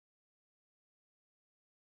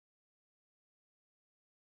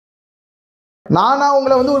நானா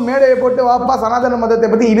உங்களை வந்து ஒரு மேடையை போட்டு வாப்பா சனாதன மதத்தை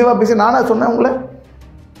பற்றி இழிவாக பேசி நானா சொன்னேன்? உங்களை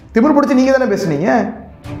திமிர் பிடிச்சி நீங்கள் தானே பேசுனீங்க.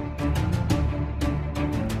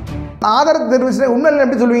 ஆதாரத்தை தெரிவிச்சு உண்மையில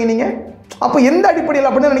எப்படி சொல்லுவீங்க நீங்கள்? அப்போ எந்த அடிப்படையில்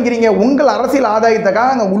அப்படின்னு நினைக்கிறீங்க? உங்கள் அரசியல்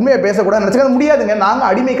ஆதாயத்துக்காக நாங்கள் உண்மையை பேசக்கூடாது நினச்சிக்க முடியாதுங்க. நாங்கள்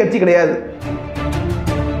அடிமை கட்சி கிடையாது.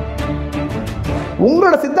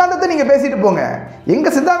 உங்களோட சித்தாந்தத்தை நீங்கள் பேசிட்டு போங்க,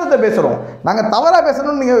 எங்கள் சித்தாந்தத்தை பேசுகிறோம். நாங்கள் தவறாக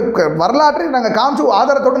பேசணும்னு நீங்கள் வரலாற்றை நாங்கள் காமிச்சு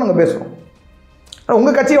ஆதாரத்தோடு நாங்கள் பேசுகிறோம்.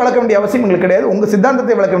 உங்கள் கட்சியை வளர்க்க வேண்டிய அவசியம் எங்களுக்கு கிடையாது. உங்கள்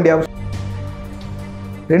சித்தாந்தத்தை வளர்க்க வேண்டிய அவசியம்.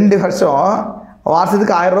 2 வருஷம்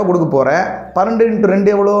வருஷத்துக்கு 1000 ரூபா கொடுக்க போகிறேன். 12 ×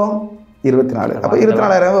 2 எவ்வளோ? 24. அப்போ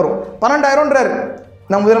 24,000 வரும். 12,000ன்றாரு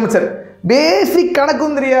நம்ம முதலமைச்சர். பேசிக்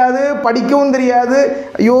கணக்கும் தெரியாது, படிக்கவும் தெரியாது.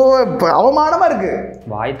 ஐயோ அவமானமாக இருக்குது.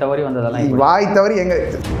 வாய் தவறி வந்ததெல்லாம் வாய் தவறி எங்க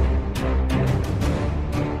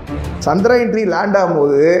சந்திராயன் 3 லேண்ட்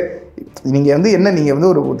ஆகும்போது நீங்கள் வந்து என்ன, நீங்கள்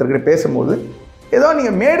வந்து ஒருத்தர்கிட்ட பேசும்போது ஏதோ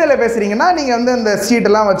நீங்கள் மேடையில் பேசுகிறீங்கன்னா நீங்கள் வந்து அந்த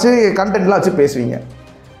சீட்டெல்லாம் வச்சு கண்டென்ட்லாம் வச்சு பேசுவீங்க.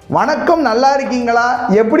 வணக்கம், நல்லா இருக்கீங்களா,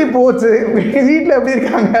 எப்படி போச்சு, வீட்டில் எப்படி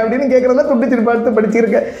இருக்காங்க அப்படின்னு கேட்குறதா துட்டிச்சு பார்த்து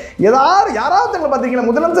படிச்சிருக்கேன். யாராவது தங்களை பார்த்தீங்களா?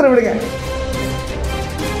 முதலமைச்சரை விடுங்க.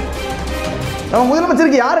 நம்ம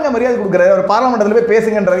முதலமைச்சருக்கு யாருங்க மரியாதை கொடுக்குறாரு? அவர் பார்லமெண்ட்டில் போய்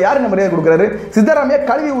பேசுங்கன்றாரு. யாருங்க மரியாதை கொடுக்குறாரு? சித்தராமையா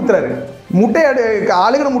கழுவி ஊத்துறாரு. முட்டை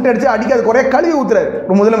ஆளுகிற முட்டை அடிச்சு அடிக்காத குறைய கழுவி ஊத்துறாரு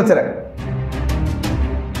ஒரு முதலமைச்சரை.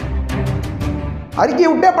 அறிக்கை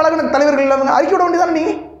விட்டே பழகின தலைவர்கள் இல்லாமல் அறிக்கை விட வேண்டியதானே?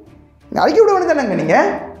 நீங்கள் அறிக்கை விட வேண்டியதானேங்க? நீங்கள்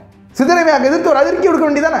சித்தராமையா எதிர்த்து ஒரு அறிக்கை விடுக்க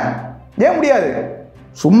வேண்டியதானே? ஏன் முடியாது?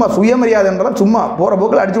 சும்மா சுயமரியாதைன்றதான் சும்மா போகிற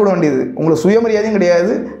போக்கில் அடிச்சு விட வேண்டியது. உங்களுக்கு சுயமரியாதையும்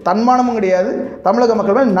கிடையாது, தன்மானமும் கிடையாது, தமிழக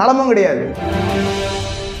மக்கள் மேல் நலமும் கிடையாது.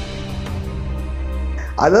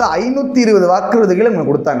 அதாவது 520 வாக்குறுதிகளை இவங்க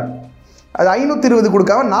கொடுத்தாங்க. அது 520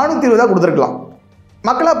 கொடுக்காம 420 கொடுத்துருக்கலாம்.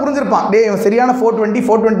 மக்களாக புரிஞ்சிருப்பான். டே இவன் சரியான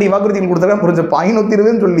 420 வாக்குறுதிகள் கொடுத்துருக்கான் புரிஞ்சிருப்பான்.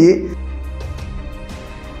 520ன்னு சொல்லி.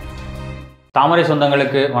 தாமரை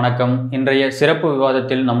சொந்தங்களுக்கு வணக்கம். இன்றைய சிறப்பு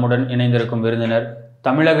விவாதத்தில் நம்முடன் இணைந்திருக்கும் விருந்தினர்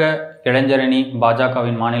தமிழக இளைஞரணி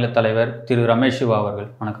பாஜகவின் மாநில தலைவர் திரு ரமேஷ் சிவா அவர்கள்.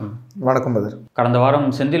 வணக்கம். வணக்கம் பதர். கடந்த வாரம்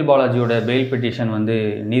செந்தில் பாலாஜியோட பெயில் பெட்டிஷன் வந்து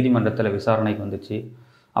நீதிமன்றத்தில் விசாரணைக்கு வந்துச்சு.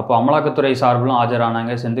 அப்போ அமலாக்கத்துறை சார்பிலும்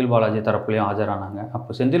ஆஜரானாங்க, செந்தில் பாலாஜி தரப்புலையும் ஆஜரானாங்க.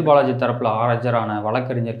 அப்போ செந்தில் பாலாஜி தரப்பில் ஆஜரான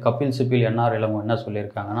வழக்கறிஞர் கபில் சிபில் என்ஆர் இளங்கோ என்ன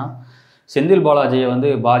சொல்லியிருக்காங்கன்னா, செந்தில் பாலாஜியை வந்து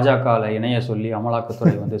பாஜகவில் இணைய சொல்லி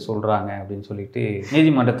அமலாக்கத்துறை வந்து சொல்கிறாங்க அப்படின்னு சொல்லிட்டு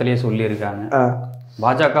நீதிமன்றத்திலேயே சொல்லியிருக்காங்க.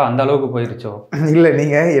 பாஜக அந்த அளவுக்கு போயிருச்சோ? இல்லை,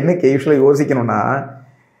 நீங்கள் என்ன யூஸ்வலாக யோசிக்கணும்னா,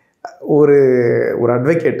 ஒரு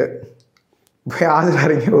அட்வொகேட்டு போய்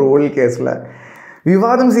ஆஜராகிறீங்க ஒரு ஓல்டு கேஸில்,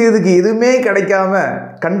 விவாதம் செய்யறதுக்கு எதுவுமே கிடைக்காம,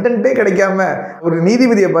 கண்டென்ட்டே கிடைக்காம ஒரு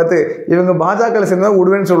நீதிபதியை பார்த்து இவங்க பாஜகவில் சேர்ந்தா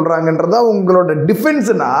விடுவேன்னு சொல்கிறாங்கன்றதா உங்களோட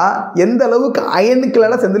டிஃபென்ஸ்னா எந்த அளவுக்கு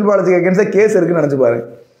அயனுக்களால் செந்தில் பாலாஜி அகேன்ஸ்டாக கேஸ் இருக்குன்னு நினச்சி பாருங்க.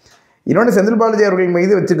 இன்னொன்று, செந்தில் பாலாஜி அவர்கள்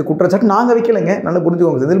மீது வச்சுட்டு குற்றச்சாட்டு நாங்கள் வைக்கலைங்க, நல்லா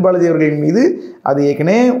புரிஞ்சுக்கோங்க. செந்தில் பாலாஜி அவர்கள் மீது அது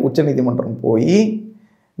ஏற்கனவே உச்ச நீதிமன்றம் போய்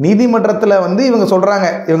நீதிமன்றத்தில் வந்து இவங்க சொல்கிறாங்க,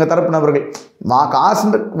 இவங்க தரப்பு நபர்கள் காசு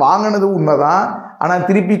வாங்கினது உண்மைதான், ஆனால்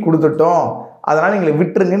திருப்பி கொடுத்துட்டோம், அதனால் எங்களை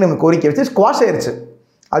விட்டுருங்கன்னு இவங்க கோரிக்கை வச்சு ஸ்குவாஷ் ஆயிடுச்சு.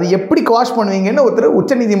 அது எப்படி குவாஷ் பண்ணுவீங்கன்னு ஒருத்தர்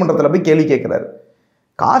உச்ச நீதிமன்றத்தில் போய் கேள்வி கேட்குறாரு.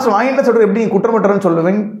 காசு வாங்கிட்டு சொல்கிற எப்படி நீங்கள் குற்றமற்றன்னு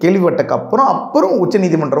சொல்லுவேன்னு கேள்விப்பட்டக்கு அப்புறம் உச்ச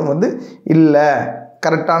நீதிமன்றம் வந்து இல்லை,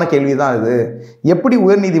 கரெக்டான கேள்வி தான் இது, எப்படி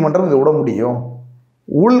உயர் நீதிமன்றம் இதை விட முடியும்,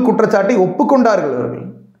 ஊழல் குற்றச்சாட்டை ஒப்புக்கொண்டார்கள் அவர்கள்,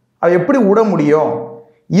 அது எப்படி விட முடியும்,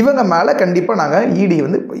 இவங்க மேலே கண்டிப்பாக நாங்கள்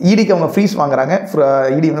இடிக்கு அவங்க ஃப்ரீஸ் வாங்குறாங்க,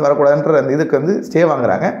 இடி வந்து வரக்கூடாதுன்ற அந்த இதுக்கு வந்து ஸ்டே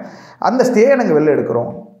வாங்குறாங்க. அந்த ஸ்டேயை நாங்கள் வெளில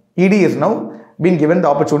எடுக்கிறோம். ED is now been given the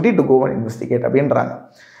opportunity to go and investigate அப்படின்றாங்க.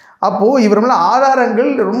 அப்போது இவர் மேலே ஆதாரங்கள்,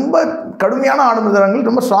 ரொம்ப கடுமையான ஆதாரங்கள்,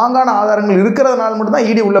 ரொம்ப ஸ்ட்ராங்கான ஆதாரங்கள் இருக்கிறதுனால மட்டும்தான்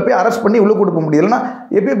ED உள்ளே போய் அரெஸ்ட் பண்ணி உள்ளே கொடுக்க முடியலன்னா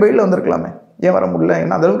எப்பயும் பெயிலில் வந்திருக்கலாமே, ஏன் வர முடியல?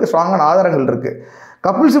 ஏன்னா அந்தளவுக்கு ஸ்ட்ராங்கான ஆதாரங்கள் இருக்குது.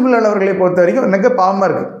 கபில் சிபில் அவர்களை பொறுத்த வரைக்கும் எனக்கு பாவமாக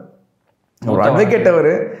இருக்குது.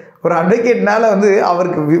 ஒரு அட்வொகேட்னால வந்து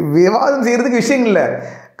அவருக்கு விவாதம் செய்கிறதுக்கு விஷயம் இல்லை,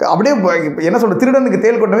 அப்படியே என்ன சொல்ற, திருடனுக்கு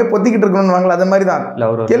தேல் கொட்டமே பொத்திக்கிட்டு இருக்கணும்னு அந்த மாதிரி தான்.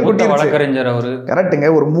 வழக்கறிஞர் அவரு கரெக்டுங்க,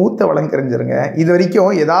 ஒரு மூத்த வழக்கறிஞருங்க. இது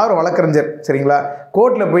வரைக்கும் ஏதாவது ஒரு வழக்கறிஞர் சரிங்களா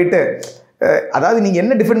கோர்ட்டில் போயிட்டு, அதாவது நீங்கள்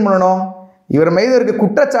என்ன டிஃபெண்ட் பண்ணணும், இவர் மீது இருக்க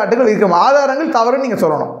குற்றச்சாட்டுகள், இருக்க ஆதாரங்கள் தவறுன்னு நீங்கள்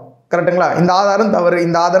சொல்லணும். கரெக்டுங்களா? இந்த ஆதாரம் தவறு,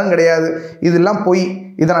 இந்த ஆதாரம் கிடையாது, இதெல்லாம் பொய்,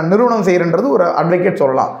 இதை நான் நிறுவனம் செய்கிறன்றது ஒரு அட்வொகேட்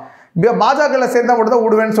சொல்லலாம். பாஜகவில் சேர்ந்தா மட்டும் தான்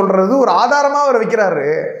விடுவேன்னு சொல்கிறது ஒரு ஆதாரமாக அவர் வைக்கிறாரு,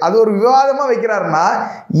 அது ஒரு விவாதமாக வைக்கிறாருன்னா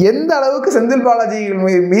எந்த அளவுக்கு செந்தில் பாலாஜி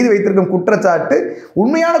மீது வைத்திருக்கும் குற்றச்சாட்டு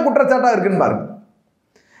உண்மையான குற்றச்சாட்டாக இருக்குன்னு பாருங்க.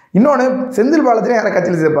 இன்னொன்று, செந்தில் பாலாஜி யாரை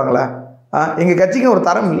கட்சியில் சேர்ப்பாங்களா? எங்கள் கட்சிக்கு ஒரு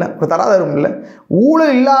தரம் இல்லை, ஒரு தராதரம் இல்லை.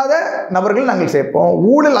 ஊழல் இல்லாத நபர்கள் நாங்கள் சேர்ப்போம்.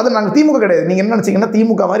 ஊழல் அது நாங்கள் திமுக கிடையாது. நீங்கள் என்ன நினச்சிங்கன்னா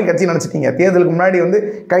திமுக மாதிரி கட்சி நினச்சிட்டீங்க. தேர்தலுக்கு முன்னாடி வந்து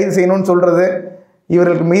கைது செய்யணும்னு சொல்கிறது,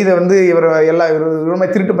 இவர்களுக்கு மீது வந்து இவர்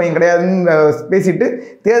திருட்டு பையன் கிடையாதுன்னு பேசிட்டு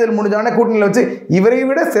தேர்தல் முடிஞ்சோடனே கூட்டணியில் வச்சு இவரை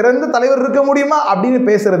விட சிறந்த தலைவர் இருக்க முடியுமா அப்படின்னு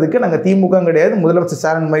பேசுறதுக்கு நாங்கள் திமுக கிடையாது, முதலமைச்சர்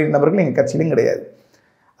ஸ்டாலின் மாதிரி நபர்கள் எங்கள் கட்சியிலும் கிடையாது.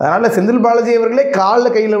 அதனால் செந்தில் பாலாஜி அவர்களே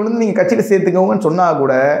காலில் கையில் விழுந்து நீங்கள் கட்சியில் சேர்த்துக்கோங்கன்னு சொன்னால்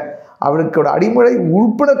கூட அவருக்கோட அடிப்படை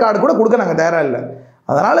உறுப்பினர் கார்டு கூட கொடுக்க நாங்கள் தயாராக இல்லை.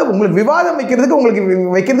 அதனால் உங்களுக்கு விவாதம்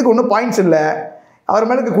வைக்கிறதுக்கு ஒன்றும் பாயிண்ட்ஸ் இல்லை. அவர்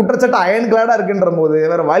மேலே குற்றச்சாட்டு அயன் கிளாடாக இருக்குன்ற போது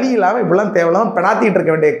வேறு வழி இல்லாமல் இப்படிலாம் தேவையில்லாமல் பெனாத்திட்டு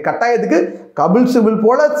இருக்க வேண்டிய கட்டாயத்துக்கு கபில் சிபில்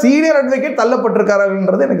போல சீனியர் அட்வொகேட்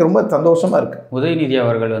தள்ளப்பட்டிருக்காருன்றது எனக்கு ரொம்ப சந்தோஷமாக இருக்குது. உதயநிதி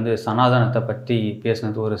அவர்கள் வந்து சனாதனத்தை பற்றி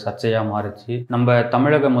பேசினது ஒரு சர்ச்சையாக மாறிச்சு. நம்ம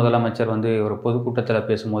தமிழக முதலமைச்சர் வந்து ஒரு பொதுக்கூட்டத்தில்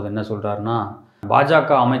பேசும்போது என்ன சொல்கிறாருன்னா,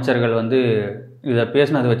 பாஜக அமைச்சர்கள் வந்து இதை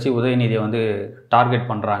பேசினதை வச்சு உதயநிதியை வந்து டார்கெட்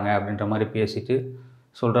பண்ணுறாங்க அப்படின்ற மாதிரி பேசிட்டு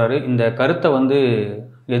சொல்கிறாரு. இந்த கருத்தை வந்து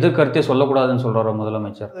எதிர்கருத்தே சொல்லக்கூடாதுன்னு சொல்கிறார்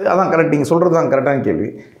முதலமைச்சர். அதான் கரெக்ட், நீங்கள் சொல்கிறது தான் கரெக்டான கேள்வி.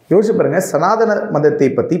 யோசிச்சு பாருங்கள், சனாதன மதத்தை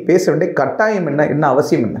பற்றி பேச வேண்டிய கட்டாயம் என்ன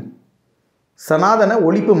அவசியம் என்ன? சனாதன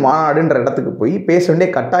ஒழிப்பு மாநாடுன்ற இடத்துக்கு போய் பேச வேண்டிய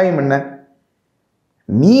கட்டாயம் என்ன?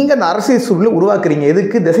 நீங்கள் அந்த அரசியல் சூழலை உருவாக்குறீங்க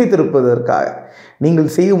எதுக்கு? திசை திருப்பதற்காக.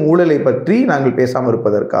 நீங்கள் செய்யும் ஊழலை பற்றி நாங்கள் பேசாமல்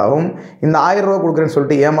இருப்பதற்காகவும், இந்த 1000 ரூபா கொடுக்குறேன்னு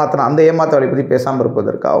சொல்லிட்டு ஏமாத்தின அந்த ஏமாத்தவரை பற்றி பேசாமல்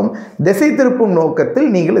இருப்பதற்காகவும் திசை திருப்பும் நோக்கத்தில்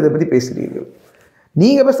நீங்கள் இதை பற்றி பேசுகிறீர்கள்.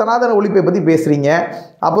 நீங்கள் போய் சனாதன ஒழிப்பை பற்றி பேசுகிறீங்க.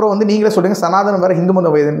 அப்புறம் வந்து நீங்களே சொல்கிறீங்க சனாதனம் வேறு ஹிந்து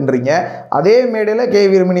மதம் வேதுன்றீங்க. அதே மேடையில் கே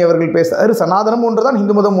வீரமணி அவர்கள் பேசுகிறாரு, சனாதனம் ஒன்று தான்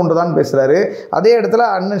ஹிந்து மதம் ஒன்று தான் பேசுகிறாரு. அதே இடத்துல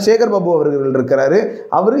அண்ணன் சேகர் பாபு அவர்கள் இருக்கிறாரு.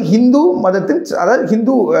 அவர் ஹிந்து மதத்தின், அதாவது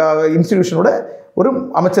ஹிந்து இன்ஸ்டிடியூஷனோட ஒரு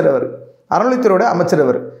அமைச்சர், அவர் அறநிலைத்துறையோட அமைச்சர்.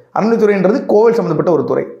 அவர் அறநிலைத்துறைன்றது கோவில் சம்மந்தப்பட்ட ஒரு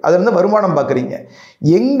துறை. அதில் இருந்து வருமானம் பார்க்குறீங்க.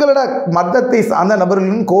 எங்களோட மதத்தை சார்ந்த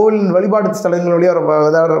நபர்களின் கோவிலின் வழிபாட்டு ஸ்தலங்கள் வழியாக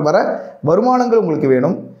வர வருமானங்கள் உங்களுக்கு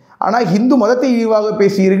வேணும். ஆனால் ஹிந்து மதத்தை இழிவாக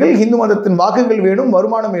பேசுகிறீர்கள், ஹிந்து மதத்தின் வாக்குகள் வேணும்,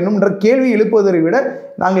 வருமானம் வேணும் என்ற கேள்வி எழுப்புவதை விட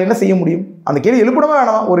நாங்கள் என்ன செய்ய முடியும்? அந்த கேள்வி எழுப்பணுமா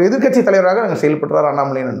வேணாமா? ஒரு எதிர்க்கட்சி தலைவராக நாங்கள் செயல்படுறார்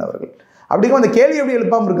அண்ணாமலை அவர்கள். அப்படிங்கும் அந்த கேள்வி எப்படி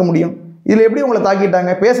எழுப்பாமல் இருக்க முடியும்? இதில் எப்படி உங்களை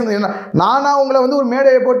தாக்கிட்டாங்க? பேசுனது என்ன? நானாக உங்களை வந்து ஒரு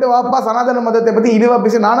மேடையை போட்டு வாப்பா சனாதன மதத்தை பற்றி இழிவாக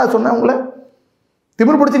பேசி நானாக சொன்னேன்? உங்களை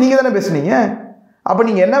திமிர் பிடிச்சி நீங்கள் தானே பேசுனீங்க. அப்போ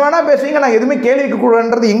நீங்கள் என்ன வேணால் பேசுவீங்க, நான் எதுவுமே கேள்வி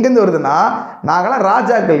கேட்கக்கூடாதுன்றது எங்கேருந்து வருதுன்னா, நாங்களாம்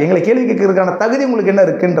ராஜாக்கள், எங்களை கேள்வி கேட்கறதுக்கான தகுதி உங்களுக்கு என்ன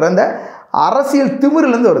இருக்குன்ற அந்த அரசியல்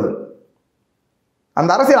திமிரிலேருந்து வருது.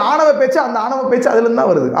 அந்த அரசியல் ஆணவ பேச்சு, அந்த ஆணவ பேச்சு அதுலேருந்து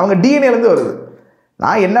தான் வருது, அவங்க டிஎன்ஏலேருந்து வருது.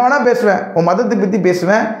 நான் என்ன வேணால் பேசுவேன், உன் மதத்தை பற்றி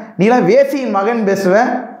பேசுவேன், நீலாம் வேசியின் மகன்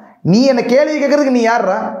பேசுவேன். நீ என்னை கேள்வி கேட்கறதுக்கு நீ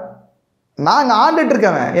யார்ரா? நாங்கள் ஆண்டுட்டு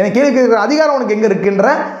இருக்கவன், என்னை கேள்வி கேட்குற அதிகாரம் உனக்கு எங்கே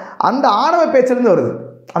இருக்குன்ற அந்த ஆணவ பேச்சிலேருந்து வருது,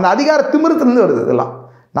 அந்த அதிகார திமிரத்துலேருந்து வருது. இதெல்லாம்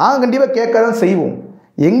நாங்கள் கண்டிப்பாக கேட்க தான் செய்வோம்.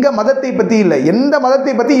 எங்கள் மதத்தை பற்றி இல்லை, எந்த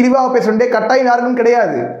மதத்தை பற்றி இழிவாக பேச வேண்டிய கட்டாயம் யாருக்கும்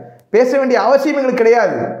கிடையாது, பேச வேண்டிய அவசியம் எங்களுக்கு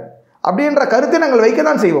கிடையாது. அப்படின்ற கருத்தை நாங்கள் வைக்க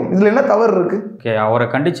தான் செய்வோம். இதில் என்ன தவறு இருக்குது? ஓகே, அவரை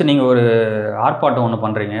கண்டித்து நீங்கள் ஒரு ஆர்ப்பாட்டம் ஒன்று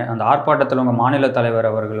பண்ணுறீங்க. அந்த ஆர்ப்பாட்டத்தில் உங்கள் மாநில தலைவர்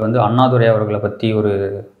அவர்கள் வந்து அண்ணாதுரை அவர்களை பற்றி ஒரு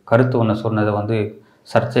கருத்து ஒன்று சொன்னதை வந்து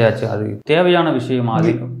சர்ச்சையாச்சு. அது தேவையான விஷயமா?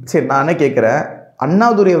 அது சரி, நான் என்ன கேட்குறேன்,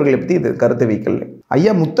 அண்ணாதுரை அவர்களை பற்றி இது கருத்தை வைக்கல.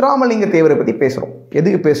 ஐயா முத்துராமலிங்க தேவரை பற்றி பேசுகிறோம்.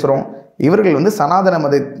 எதுக்கு பேசுகிறோம்? இவர்கள் வந்து சனாதன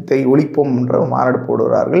மதத்தை ஒழிப்போம்ன்ற மாநாடு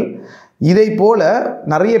போடுகிறார்கள். இதை போல்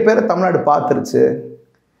நிறைய பேர் தமிழ்நாடு பார்த்துருச்சு.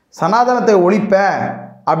 சனாதனத்தை ஒழிப்பேன்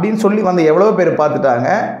அப்படின்னு சொல்லி வந்து எவ்வளோ பேர் பார்த்துட்டாங்க.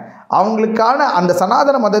 அவங்களுக்கான அந்த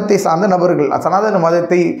சனாதன மதத்தை சார்ந்த நபர்கள், சனாதன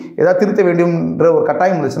மதத்தை ஏதாவது திருத்த வேண்டும்ன்ற ஒரு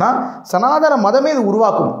கட்டாயம் இருந்துச்சுன்னா சனாதன மதமே இது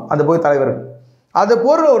உருவாக்கும் அந்த போய் தலைவர். அது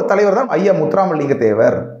போன்ற ஒரு தலைவர் தான் ஐயா முத்துராமலிங்க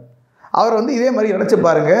தேவர். அவர் வந்து இதே மாதிரி நினச்சி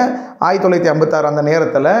பாருங்கள், 1956 அந்த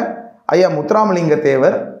நேரத்தில் ஐயா முத்துராமலிங்க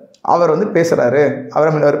தேவர் அவர் வந்து பேசுகிறாரு.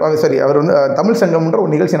 அவர் வந்து தமிழ் சங்கம்ன்ற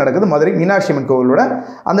ஒரு நிகழ்ச்சி நடக்குது மதுரை மீனாட்சி அம்மன் கோவிலோட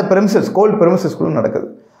அந்த கோவில் பிரமிசஸ்குள்ள நடக்குது.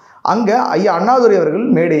 அங்கே ஐயா அண்ணாதுரை அவர்கள்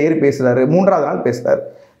மேடை ஏறி பேசுகிறாரு. 3வது நாள் பேசுகிறார்.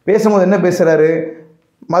 பேசும்போது என்ன பேசுகிறாரு?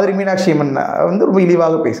 மதுரை மீனாட்சி அம்மன் வந்து ரொம்ப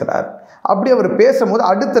இழிவாக பேசுகிறார். அப்படி அவர் பேசும்போது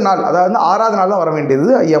அடுத்த நாள், அதாவது 6வது நாள் தான் வர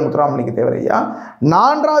வேண்டியது ஐயா முத்துராமலிங்க தேவர் ஐயா.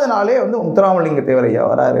 4வது நாளே வந்து முத்துராமலிங்க தேவர் ஐயா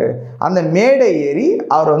வராரு. அந்த மேடை ஏறி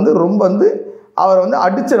அவர் வந்து ரொம்ப வந்து அவர் வந்து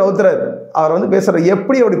அடிச்சு ரவுத்துறாரு. அவர் வந்து பேசுகிறார்,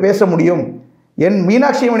 எப்படி அப்படி பேச முடியும், என்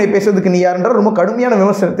மீனாட்சி அம்மனை பேசுறதுக்கு நீ யாருன்ற ரொம்ப கடுமையான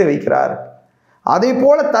விமர்சனத்தை வைக்கிறார். அதே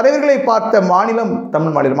போல தலைவர்களை பார்த்த மாநிலம்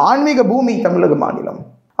தமிழ் மாநிலம், ஆன்மீக பூமி தமிழக மாநிலம்.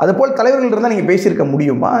 அதுபோல் தலைவர்கள் இருந்தால் நீங்கள் பேசியிருக்க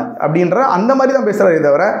முடியுமா அப்படின்ற அந்த மாதிரி தான் பேசுகிறாரே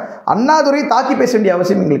தவிர அண்ணாதுரை தாக்கி பேச வேண்டிய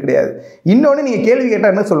அவசியம் எங்களுக்கு கிடையாது. இன்னொன்று நீங்கள் கேள்வி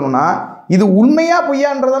கேட்டால் என்ன சொல்லணும்னா, இது உண்மையா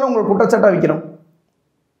பொய்யான்றதான உங்களுக்கு குற்றச்சாட்டாக வைக்கணும்.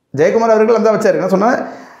 ஜெயக்குமார் அவர்கள் அந்த வச்சார், என்ன சொன்னால்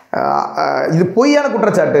இது பொய்யான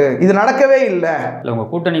குற்றச்சாட்டு, இது நடக்கவே இல்லை. இல்லை, உங்கள்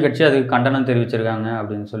கூட்டணி கட்சி அதுக்கு கண்டனம் தெரிவிச்சிருக்காங்க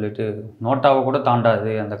அப்படின்னு சொல்லிட்டு நோட்டாவை கூட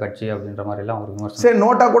தாண்டாது அந்த கட்சி அப்படின்ற மாதிரிலாம் ஒரு விமர்சனம். சரி,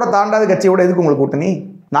 நோட்டா கூட தாண்டாத கட்சியோட எதுக்கு உங்களுக்கு கூட்டணி?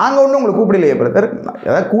 நாங்கள் ஒன்றும் உங்களுக்கு கூப்பிடலையே பிரதர்.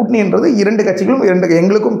 ஏதாவது கூட்டணின்றது 2 கட்சிகளும்,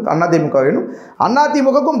 எங்களுக்கும் அதிமுக வேணும்,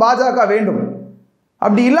 அதிமுகவுக்கும் பாஜக வேண்டும்.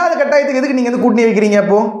 அப்படி இல்லாத கட்டாயத்துக்கு எதுக்கு நீங்கள் வந்து கூட்டணி வைக்கிறீங்க?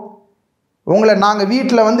 அப்போது உங்களை நாங்கள்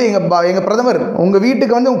வீட்டில் வந்து எங்கள் பிரதமர் உங்கள்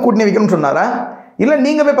வீட்டுக்கு வந்து கூட்டணி வைக்கணும்னு சொன்னாரா? இல்லை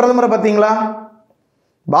நீங்கள் போய் பிரதமரை பார்த்தீங்களா?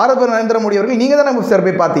 பாரத பிரதமர் நரேந்திர மோடி அவர்கள் நீங்கள் தானே சார்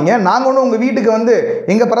போய் பார்த்தீங்க. நாங்கள் ஒன்றும் உங்கள் வீட்டுக்கு வந்து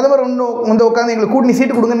எங்கள் பிரதமர் ஒன்றும் வந்து உட்காந்து எங்களுக்கு கூட்டணி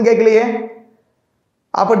சீட்டு கொடுங்கன்னு கேட்கலையே.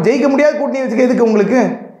 அப்போ ஜெயிக்க முடியாத கூட்டணி வச்சுக்க எதுக்கு உங்களுக்கு?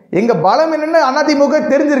 எங்கள் பலம் என்னென்னு அதிமுக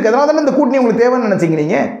தெரிஞ்சிருக்கு. அதனால தானே இந்த கூட்டணி உங்களுக்கு தேவைன்னு நினச்சிங்க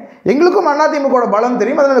நீங்கள். எங்களுக்கும் அதிமுக பலம்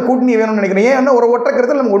தெரியும், அதனால் அந்த கூட்டணி வேணும்னு நினைக்கிறேன். ஏன் என்ன ஒரு ஒற்றை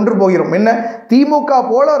கருத்தில் நம்ம ஒன்று போகிறோம். என்ன திமுக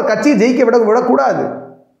போல ஒரு கட்சியை ஜெயிக்க விடக்கூடாது,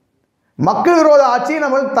 மக்கள் விரோத ஆட்சியை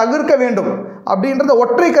நம்ம தவிர்க்க வேண்டும் அப்படின்றத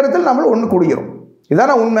ஒற்றை கருத்தில் நம்ம ஒன்று கூடுகிறோம்.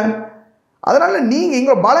 இதான உண்மை. அதனால் நீங்கள்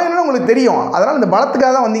எங்களோட பலம் என்னன்னு உங்களுக்கு தெரியும். அதனால் இந்த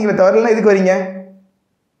பலத்துக்காக தான் வந்தீங்களே தவிர இல்லைன்னா எதுக்கு வரீங்க?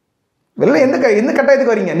 வெளில எந்த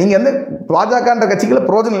கட்டாயத்துக்கு வரீங்க? நீங்கள் வந்து பாஜகன்ற கட்சிகளை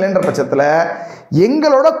பிரோஜனம் இல்லைன்ற பட்சத்தில்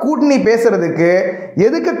எங்களோட கூட்டணி பேசுறதுக்கு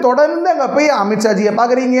எதுக்கு தொடர்ந்து அங்கே போய் அமித்ஷாஜியை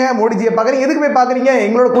பார்க்குறீங்க, மோடிஜியை பார்க்குறீங்க? எதுக்கு போய் பார்க்குறீங்க?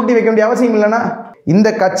 எங்களோட கூட்டணி வைக்க வேண்டிய அவசியம் இல்லைன்னா இந்த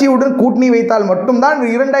கட்சியுடன் கூட்டணி வைத்தால் மட்டும்தான்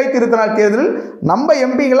 2024 தேர்தலில் நம்ம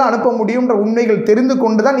எம்பிகளை அனுப்ப முடியும்ன்ற உண்மைகள் தெரிந்து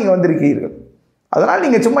கொண்டு தான் நீங்கள் வந்திருக்கிறீர்கள். அதனால்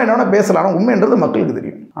நீங்கள் சும்மா என்ன பேசலாம், ஆனால் உண்மைன்றது மக்களுக்கு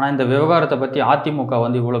தெரியும். ஆனால் இந்த விவகாரத்தை பற்றி அதிமுக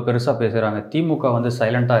வந்து இவ்வளோ பெருசாக பேசுகிறாங்க, திமுக வந்து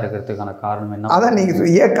சைலண்ட்டாக இருக்கிறதுக்கான காரணம் என்ன? அதான் நீங்கள்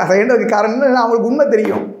சைலண்டாக காரணம் அவங்களுக்கு உண்மை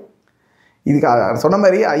தெரியும். இதுக்கு சொன்ன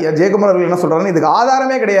மாதிரி ஐயா ஜெயக்குமார் அவர்கள் என்ன சொல்கிறாருன்னு, இதுக்கு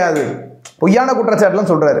ஆதாரமே கிடையாது, பொய்யான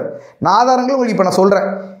குற்றச்சாட்டுலாம் சொல்கிறாரு. நான் ஆதாரங்கள் உங்களுக்கு இப்போ நான் சொல்கிறேன்.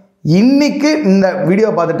 இன்றைக்கி இந்த வீடியோ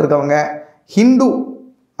பார்த்துட்டு இருக்கவங்க ஹிந்து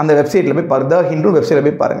அந்த வெப்சைட்டில் போய் பாருங்க, ஹிந்து வெப்சைட்டில்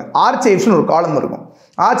போய் பாருங்கள். ஆர்ச்சைவ்ஸ்னு ஒரு காலம் இருக்கும்.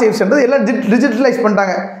 ஆர்ச்சைவ்ஸ்ன்றது எல்லாம் டிஜிட்டலைஸ்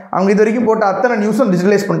பண்ணிட்டாங்க. அவங்க இது வரைக்கும் போட்ட அத்தனை நியூஸும்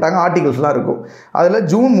டிஜிட்டலைஸ் பண்ணிட்டாங்க, ஆர்டிகல்ஸ்லாம் இருக்கும். அதில்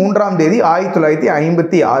ஜூன் 3ஆம் தேதி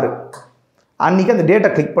 1956 அன்றைக்கி அந்த டேட்டை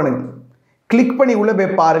கிளிக் பண்ணுங்கள். கிளிக் பண்ணி உள்ளே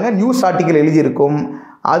போய் பாருங்கள், நியூஸ் ஆர்டிக்கல் எழுதியிருக்கும்.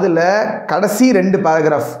 அதில் கடைசி 2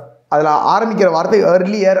 பேராகிராஃப், அதில் ஆரம்பிக்கிற வார்த்தை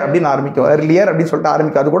ஏர்லியர் அப்படின்னு ஆரம்பிக்கும். ஏர்லியர் அப்படின்னு சொல்லிட்டு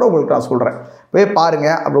ஆரம்பிக்கும். அது கூட உங்களுக்கு நான் சொல்கிறேன், போய்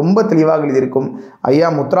பாருங்கள். ரொம்ப தெளிவாக எழுதியிருக்கும். ஐயா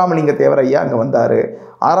முத்துராமலிங்க தேவர் ஐயா அங்கே வந்தார்,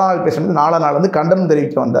 6ஆம் நாள் பேசுறது 4ஆம் நாள் வந்து கண்டனம்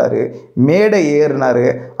தெரிவிக்க வந்தார், மேடை ஏறினார்,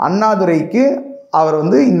 அண்ணாதுரைக்கு அவர்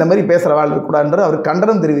வந்து இந்த மாதிரி பேசுகிற வேலை இருக்கக்கூடாதுன்ற அவர்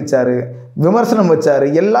கண்டனம் தெரிவித்தார், விமர்சனம் வச்சார்.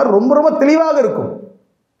 எல்லோரும் ரொம்ப ரொம்ப தெளிவாக இருக்கும்.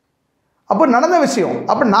 அப்போ நடந்த விஷயம்.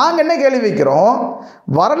 அப்போ நாங்கள் என்ன கேள்வி வைக்கிறோம்,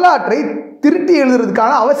 வரலாற்றை திருட்டி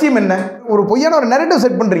எழுதுறதுக்கான அவசியம் என்ன? ஒரு பொய்யான ஒரு நெரேட்டிவ்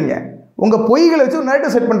செட் பண்ணுறீங்க, உங்கள் பொய்களை வச்சு ஒரு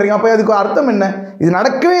நெரேட்டிவ் செட் பண்ணுறீங்க. அப்போ அதுக்கு அர்த்தம் என்ன? இது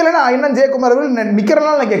நடக்கவே இல்லைன்னா என்ன ஜெயக்குமார் அவர்கள்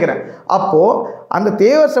நிற்கிறனால நான் கேட்குறேன். அப்போது அந்த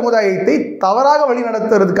தேவர் சமுதாயத்தை தவறாக வழி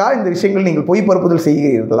நடத்துறதுக்காக இந்த விஷயங்கள் நீங்கள் பொய் பரப்புதல்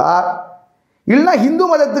செய்கிறீர்களா, இல்லைனா இந்து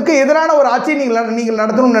மதத்துக்கு எதிரான ஒரு ஆட்சியை நீங்கள்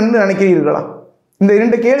நடத்தணும்னு நினைக்கிறீர்களா? இந்த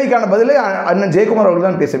 2 கேள்விக்கான பதிலை அண்ணன் ஜெயக்குமார் அவர்கள்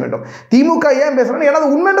தான் பேச வேண்டும். திமுக ஏன் பேசுகிறாங்க? ஏன்னா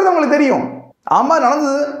உண்மைன்றது அவங்களுக்கு தெரியும். ஆமாம்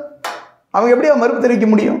நடந்தது, அவங்க எப்படி மறுப்பு தெரிவிக்க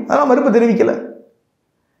முடியும்? அதெல்லாம் மறுப்பு தெரிவிக்கலை.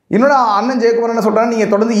 இன்னொன்று அண்ணன் ஜெயக்குமார் என்ன சொல்கிறாங்க,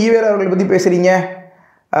 நீங்கள் தொடர்ந்து ஈவேரா அவர்களை பற்றி பேசுகிறீங்க,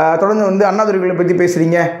 தொடர்ந்து வந்து அண்ணாதுரைகளை பற்றி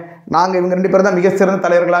பேசுகிறீங்க, நாங்கள் இவங்க 2 பேர் தான் மிக சிறந்த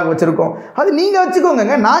தலைவர்களாக வச்சுருக்கோம். அது நீங்கள்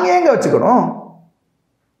வச்சுக்கோங்க, நாங்கள் ஏங்க வச்சுக்கணும்?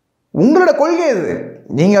 உங்களோட கொள்கை இது.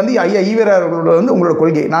 நீங்கள் வந்து ஐயா ஈவேரா அவர்களோட வந்து உங்களோட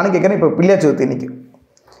கொள்கை. நானும் கேட்குறேன், இப்போ பிள்ளையார் சதுர்த்தி அன்னைக்கு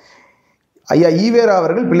ஐயா ஈவேரா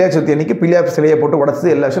அவர்கள் பிள்ளையார் சதுர்த்தி அன்னைக்கு பிள்ளையார் சிலையை போட்டு உடச்சது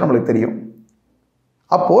எல்லா விஷயம் நம்மளுக்கு தெரியும்.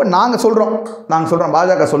 அப்போது நாங்கள் சொல்கிறோம்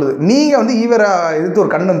பாஜக சொல்லுது, நீங்கள் வந்து ஈவேரா எதிர்த்து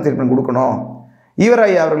ஒரு கண்டனம் தீர்ப்பு கொடுக்கணும், ஈவேரா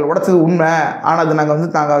ஐயா அவர்கள் உடச்சது உண்மை, ஆனால் அது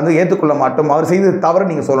நாங்கள் வந்து ஏற்றுக்கொள்ள மாட்டோம், அவர் செய்தது தவறு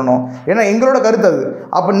நீங்கள் சொல்லணும், ஏன்னா எங்களோட கருத்து அது.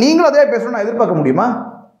 அப்போ நீங்களும் அதே பேசணும் நான் எதிர்பார்க்க முடியுமா?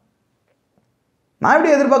 நான்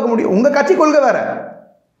எப்படி எதிர்பார்க்க முடியும்? உங்கள் கட்சி கொள்கை வேறு.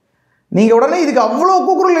 நீங்கள் உடனே இதுக்கு அவ்வளோ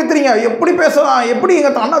கூக்குரல் ஏற்றுறீங்க, எப்படி பேசலாம், எப்படி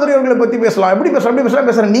எங்கள் அண்ணாதுரை அவர்களை பற்றி பேசலாம், எப்படி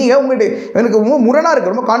பேசுகிறேன் நீங்கள். உங்கள்கிட்ட எனக்கு ரொம்ப முரணாக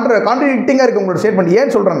இருக்குது, ரொம்ப கான்ட்ராடிக்டிங்காக இருக்குது உங்களோட ஸ்டேட்மெண்ட்.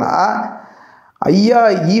 ஏன்னு சொல்கிறேன்னா, ஐயா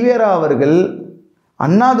ஈவேரா அவர்கள்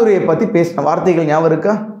அண்ணாதுரையை பற்றி பேசின வார்த்தைகள் ஞாபகம்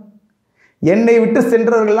இருக்கா? என்னை விட்டு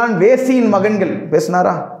சென்றவர்கள்லாம் வேசியின் மகன்கள்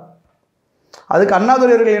பேசினாரா? அதுக்கு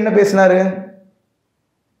அண்ணாதுரை அவர்கள் என்ன பேசினார்?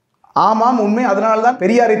 ஆமாம் உண்மை, அதனால்தான்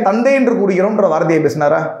பெரியாரை தந்தை என்று கூறுகிறோம்ன்ற வார்த்தையை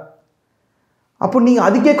பேசினாரா? அப்போ நீங்கள்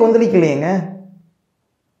அதுக்கே கொந்தளிக்கலையேங்க.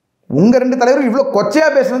 உங்கள் 2 தலைவர்கள் இவ்வளோ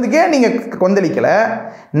கொச்சையாக பேசுனதுக்கே நீங்கள் கொந்தளிக்கலை.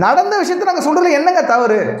 நடந்த விஷயத்தை நாங்கள் சொல்கிறதுல என்னங்க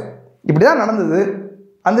தவறு? இப்படி தான் நடந்தது.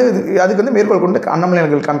 அதுக்கு வந்து மேற்கோள் கொண்டு அண்ணாமலை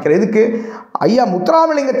காமிக்கிற இதுக்கு ஐயா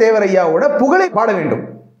முத்துராமலிங்க தேவர் ஐயாவோட புகழை பாட வேண்டும்.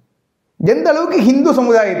 எந்த அளவுக்கு ஹிந்து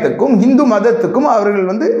சமுதாயத்துக்கும் ஹிந்து மதத்துக்கும் அவர்கள்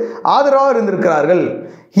வந்து ஆதரவாக இருந்திருக்கிறார்கள்,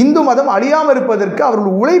 ஹிந்து மதம் அழியாமல் இருப்பதற்கு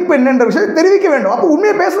அவர்கள் உழைப்பு என்னென்ற விஷயத்தை தெரிவிக்க வேண்டும். அப்போ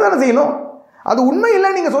உண்மையை பேச தானே செய்யணும். அது உண்மை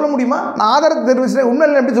இல்லைன்னு நீங்கள் சொல்ல முடியுமா? நான் ஆதாரத்தை தெரிவிச்சேன், உண்மை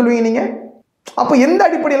இல்லை எப்படி சொல்லுவீங்க நீங்கள்? அப்போ எந்த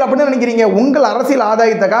அடிப்படையில் அப்படின்னு நினைக்கிறீங்க? உங்கள் அரசியல்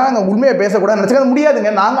ஆதாயத்துக்காக நாங்கள் உண்மையை பேசக்கூடாதுன்னு நினச்சிக்க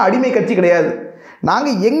முடியாதுங்க. நாங்கள் அடிமை கட்சி கிடையாது.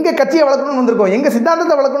 நாங்கள் எங்கள் கட்சியை வளர்க்கணும்னு வந்திருக்கோம், எங்கள்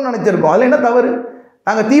சித்தாந்தத்தை வளர்க்கணும்னு நினச்சிருக்கோம். அதில் என்ன தவறு?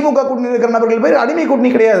 நாங்கள் திமுக கூட்டணி இருக்கிற நபர்கள் பேர் அடிமை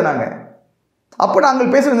கூட்டணி கிடையாது. நாங்கள் அப்போ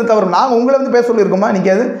நாங்கள் பேசுகிறது தவறு. நாங்கள் உங்களை வந்து பேச சொல்லியிருக்கோமா?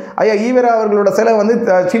 நிற்காது. ஐயா ஈவேரா அவர்களோட சிலை வந்து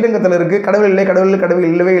ஸ்ரீரங்கத்தில் இருக்குது, கடவுள் இல்லை, கடவுள்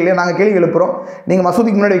இல்லவே இல்லை, நாங்கள் கேள்வி எழுப்புகிறோம். நீங்கள்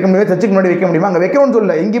மசூதிக்கு முன்னாடி வைக்க முடியுமா, சர்ச்சுக்கு முன்னாடி வைக்க முடியுமா? அங்கே வைக்கணும்னு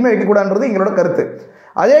சொல்லலை, எங்கேயுமே வைக்கக்கூடாதுன்றது எங்களோட கருத்து.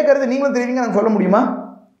 அதே கருத்து நீங்களும் தெரிவிங்க, நாங்கள் சொல்ல முடியுமா?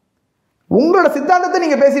 உங்களோட சித்தாந்தத்தை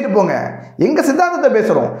நீங்கள் பேசிட்டு போங்க, எங்கள் சித்தாந்தத்தை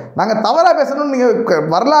பேசுகிறோம். நாங்கள் தவறாக பேசணும்னு நீங்கள்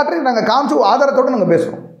வரலாற்றை நாங்கள் காமிச்சு ஆதாரத்தோடு நாங்கள்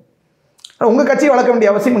பேசுகிறோம். உங்கள் கட்சியை வளர்க்க வேண்டிய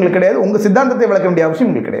அவசியம் உங்களுக்கு கிடையாது, உங்கள் சித்தாந்தத்தை வளர்க்க வேண்டிய அவசியம்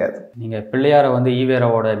உங்களுக்கு கிடையாது. நீங்கள் பிள்ளையாரை வந்து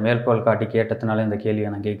ஈவேராவோட மேற்கோள் காட்டி கேட்டதுனால இந்த கேள்வியை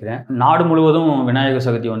நான் கேட்குறேன். நாடு முழுவதும் விநாயகர்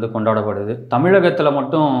சதுர்த்தி வந்து கொண்டாடப்படுது. தமிழகத்தில்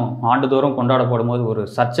மட்டும் ஆண்டுதோறும் கொண்டாடப்படும் போது ஒரு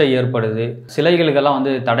சர்ச்சை ஏற்படுது. சிலைகளுக்கெல்லாம்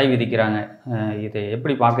வந்து தடை விதிக்கிறாங்க. இதை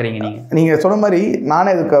எப்படி பார்க்குறீங்க நீங்கள்? நீங்கள் சொன்ன மாதிரி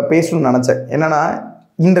நானே இதுக்கு பேசணும்னு நினச்சேன். என்னென்னா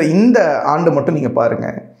இந்த ஆண்டு மட்டும் நீங்கள்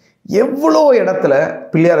பாருங்கள், எவ்வளோ இடத்துல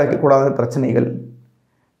பிள்ளையார் வைக்கக்கூடாத பிரச்சனைகள்,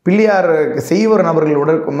 பிள்ளையார் செய்வர்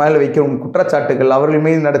நபர்களோட மேலே வைக்கிற குற்றச்சாட்டுகள், அவர்கள்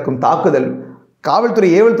மீது நடக்கும் தாக்குதல், காவல்துறை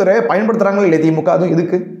ஏவல்துறையை பயன்படுத்துகிறாங்களோ இல்லை திமுக, அதுவும்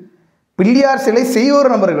இதுக்கு பிள்ளையார் சிலை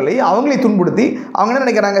செய்வோர் நபர்களை அவங்களை துன்புறுத்தி அவங்க என்ன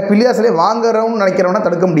நினைக்கிறாங்க, பிள்ளையார் சிலை வாங்குறோம்னு நினைக்கிறவனா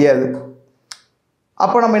தடுக்க முடியாது.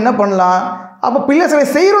 அப்போ நம்ம என்ன பண்ணலாம், அப்போ பிள்ளையார் சிலை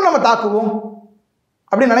செய்கிறோம் நம்ம தாக்குவோம்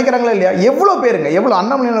அப்படின்னு நினைக்கிறாங்களா இல்லையா? எவ்வளோ பேருங்க, எவ்வளோ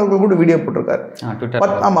அண்ணாமலை அவர்கள் கூட வீடியோ போட்டிருக்காரு.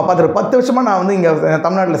 ஆமாம், பார்த்துட்டு 10 வருஷமாக நான் வந்து இங்கே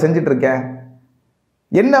தமிழ்நாட்டில் செஞ்சுட்டு இருக்கேன்,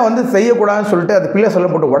 என்ன வந்து செய்யக்கூடாதுன்னு சொல்லிட்டு அது பிள்ளை சொல்ல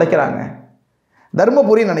போட்டு உடைக்கிறாங்க.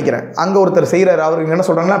 தர்மபுரின்னு நினைக்கிறேன், அங்கே ஒருத்தர் செய்கிறாரு. அவருக்கு என்ன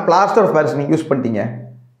சொல்கிறாங்கன்னா, பிளாஸ்டர் ஆஃப் பாரிஸ் நீங்கள் யூஸ் பண்ணிட்டீங்க.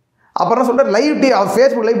 அப்புறம் சொல்கிறார் லைவ் அவர்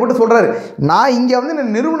ஃபேஸ்புக் லைவ் போட்டு சொல்கிறாரு, நான் இங்கே வந்து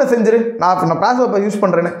நிறுவனம் செஞ்சிரு, நான் பிளாஸ்டர் ஆஃப் பாரிஸ் யூஸ்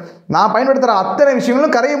பண்ணுறேன்னு. நான் பயன்படுத்துகிற அத்தனை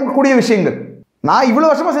விஷயங்களும் கரையக்கூடிய விஷயங்கள், நான் இவ்வளோ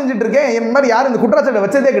வருஷமாக செஞ்சுட்டு இருக்கேன், என் மாதிரி யாரும் இந்த குற்றச்சாட்டை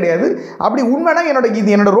வச்சதே கிடையாது. அப்படி உண்மைனா என்னோட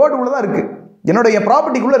ரோடுக்குள்ளே தான் இருக்குது, என்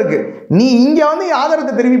ப்ராப்பர்ட்டிக்குள்ளே இருக்குது. நீ இங்கே வந்து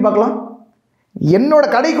ஆதாரத்தை திரும்பி பார்க்கலாம். என்னோட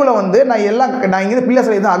கடைக்குள்ளே வந்து நான் இங்கே பிள்ளை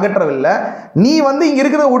சிலை எதுவும் அகற்றவில்லை, நீ வந்து இங்கே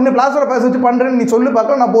இருக்கிற ஒன்று பிளாஸ்டர் ஆஃப் பாரிஸ் வச்சு பண்ணுறேன்னு நீ சொல்லி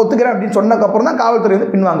பார்க்கலாம், நான் ஒத்துக்கிறேன் அப்படின்னு சொன்னதுக்கப்புறம் தான் காவல்துறை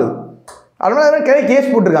வந்து பின்வாங்குது. அதனால கிளை கேஸ்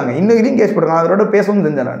போட்டிருக்காங்க, இன்னும் வரையும் கேஸ் போட்டிருக்காங்க. அதோட பேசவும்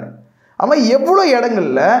செஞ்சேன் நான். ஆமாம், எவ்வளோ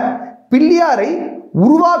இடங்களில் பிள்ளையாரை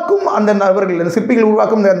உருவாக்கும் அந்த நபர்கள், அந்த சிற்பிகள்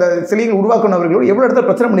உருவாக்கும் அந்த சிலைகள் உருவாக்கும் நபர்களோடு எவ்வளோ இடத்துல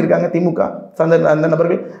பிரச்சனை பண்ணியிருக்காங்க திமுக அந்த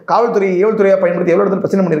நபர்கள். காவல்துறை ஏவல்துறையாக பயன்படுத்தி எவ்வளோ இடத்துல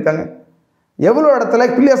பிரச்சனை பண்ணியிருக்காங்க, எவ்வளோ இடத்துல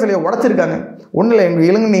பிள்ளையார் சிலையை உடைச்சிருக்காங்க. ஒன்றும் இல்லை, எங்கள்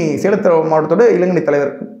இளங்கனி சேலத்து மாவட்டத்தோட இளங்கனி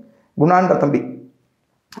தலைவர் குணான்ற தம்பி,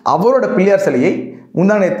 அவரோட பிள்ளையார் சிலையை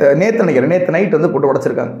நேற்று நைட் வந்து போட்டு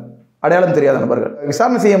உடைச்சிருக்காங்க, அடையாளம் தெரியாத நபர்கள்.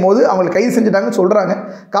 விசாரணை செய்யும் போது அவங்களை கைது செஞ்சுட்டாங்கன்னு சொல்கிறாங்க.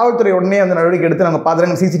 காவல்துறை உடனே அந்த நடவடிக்கை எடுத்து நாங்கள்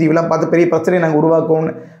பார்த்துறாங்க, சிசிடிவிலாம் பார்த்து பெரிய பிரச்சனையை நாங்கள்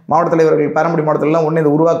உருவாக்குவோம்னு மாவட்ட தலைவர்கள் பாரம்பரிய மாவட்டத்திலலாம் ஒன்று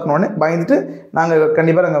இதை உருவாக்கணும்னு பயந்துட்டு நாங்கள்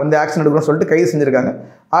கண்டிப்பாக நாங்கள் வந்து ஆக்ஷன் எடுக்கணும்னு சொல்லிட்டு கைது செஞ்சுருக்காங்க.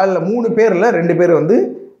 அதில் 3 பேரில் 2 பேர் வந்து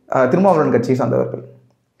திருமாவளவன் கட்சியை சார்ந்தவர்கள்.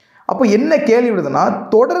 அப்போ என்ன கேள்வி விடுதுன்னா,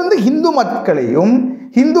 தொடர்ந்து இந்து மக்களையும்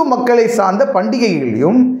இந்து மக்களை சார்ந்த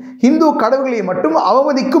பண்டிகைகளையும் இந்து கடவுள்களை மட்டும்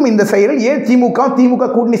அவமதிக்கும் இந்த செயலில் ஏன் திமுக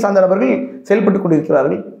கூட்டணி சார்ந்த நபர்கள் செயல்பட்டு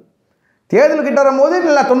கொண்டிருக்கிறார்கள்? தேர்தல் கிட்ட வரும்போது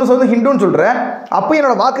நான் 90% ஹிந்துன்னு சொல்கிறேன், அப்போ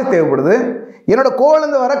என்னோட வாக்கு தேவைப்படுது, என்னோட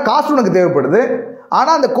கோவிலேருந்து வர காசு உனக்கு தேவைப்படுது.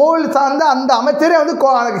 ஆனால் அந்த கோவில் சார்ந்த அந்த அமைச்சரே வந்து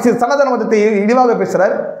சனாதன மதத்தை இழிவாக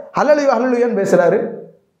பேசுகிறார், ஹல்லேலூயான்னு பேசுகிறாரு,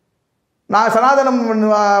 நான் சனாதன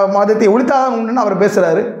மதத்தை ஒழித்தாதான் உண்டுன்னு அவர்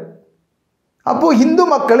பேசுகிறாரு. அப்போது இந்து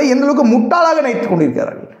மக்களை எந்த அளவுக்கு முட்டாளாக நினைத்து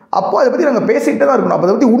கொண்டிருக்கிறார்கள். அப்போது அதை பற்றி நாங்கள் பேசிக்கிட்டு தான் இருக்கணும். அப்போ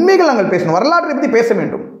அதை பற்றி உண்மைகள் நாங்கள் பேசணும், வரலாற்றை பற்றி பேச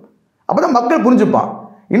வேண்டும். அப்போ தான் மக்கள் புரிஞ்சுப்பான்.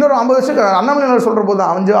 இன்னொரு 50 வருஷம் அண்ணாமலை சொல்கிற போது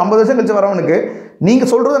தான் 50 வருஷம் கழிச்சு வரவனுக்கு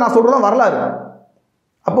நீங்கள் சொல்கிறது நான் சொல்கிறது வரலாறு.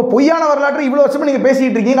 அப்போ பொய்யான வரலாற்றை இவ்வளோ வருஷமாக நீங்கள்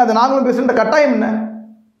பேசிக்கிட்டு இருக்கீங்க, அது நாங்களும் பேசுகின்ற கட்டாயம் என்ன?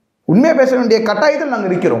 உண்மையாக பேச வேண்டிய கட்டாயத்தில்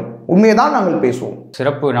நாங்கள் இருக்கிறோம், உண்மையை தான் நாங்கள் பேசுவோம்.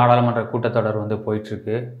 சிறப்பு நாடாளுமன்ற கூட்டத்தொடர் வந்து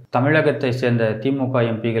போயிட்டுருக்கு. தமிழகத்தை சேர்ந்த திமுக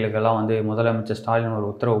எம்பிகளுக்கெல்லாம் வந்து முதலமைச்சர் ஸ்டாலின் ஒரு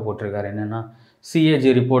உத்தரவு போட்டிருக்காரு. என்னென்னா,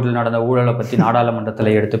 சிஏஜி ரிப்போர்ட்டில் நடந்த ஊழலை பற்றி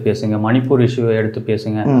நாடாளுமன்றத்தில் எடுத்து பேசுங்க, மணிப்பூர் இஷ்யூவை எடுத்து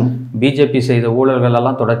பேசுங்க, பிஜேபி செய்த ஊழல்கள்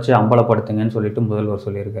எல்லாம் தொடர்ச்சி அம்பலப்படுத்துங்கன்னு சொல்லிட்டு முதல்வர்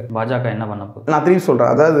சொல்லியிருக்காரு. பாஜக என்ன பண்ண போகுது? நான் திரும்பி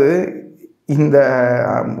சொல்கிறேன், அதாவது இந்த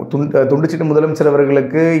துண்டுச்சிட்டு முதலமைச்சர்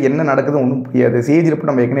அவர்களுக்கு என்ன நடக்குதுன்னு ஒன்றும் புரியாது. சிஏஜி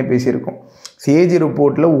ரிப்போர்ட் நம்ம ஏற்கனவே பேசியிருக்கோம். சிஏஜி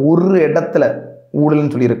ரிப்போர்ட்டில் ஒரு இடத்துல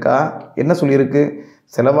ஊழல்னு சொல்லியிருக்கா, என்ன சொல்லியிருக்கு,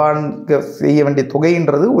 செலவாக செய்ய வேண்டிய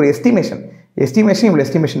தொகைன்றது ஒரு எஸ்டிமேஷன் இவ்வளோ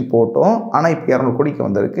எஸ்டிமேஷன் போட்டோம், ஆனால் இப்போ 200 கோடிக்கு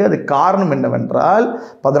வந்திருக்கு. அது காரணம் என்னவென்றால்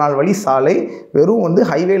 14 வழி சாலை வெறும் வந்து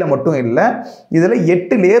ஹைவேல மட்டும் இல்லை, இதில்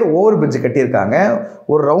 8 லேயர் ஓவர் பிரிட்ஜ் கட்டியிருக்காங்க,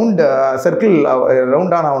 ஒரு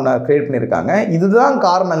ரவுண்டான ஒன்று க்ரியேட் பண்ணியிருக்காங்க. இதுதான்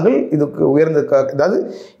காரணங்கள் இதுக்கு உயர்ந்ததுக்கு. அதாவது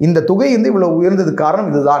இந்த தொகை வந்து இவ்வளோ உயர்ந்ததுக்கு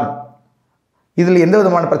காரணம் இதுதான், இதில் எந்த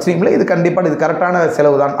விதமான பிரச்சனையும் இல்லை, இது கண்டிப்பாக இது கரெக்டான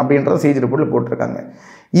செலவு தான் அப்படின்றத சிஏஜி ரிப்போர்ட்டில் போட்டிருக்காங்க.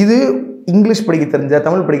 இது இங்கிலீஷ் படிக்க தெரிஞ்ச,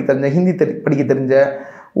 தமிழ் படிக்க தெரிஞ்ச, ஹிந்தி படிக்க தெரிஞ்ச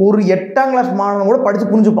ஒரு 8ஆம் கிளாஸ் மாணவன் கூட படித்து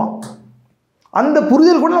புரிஞ்சுப்பான். அந்த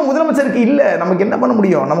புரிதல் கூட நம்ம முதலமைச்சருக்கு இல்லை. நமக்கு என்ன பண்ண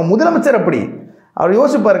முடியும்? நம்ம முதலமைச்சர் அப்படி அவர்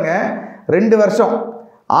யோசிச்சு பாருங்க, 2 வருஷம்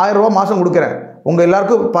 1000 ரூபா மாதம் கொடுக்குறேன், உங்கள்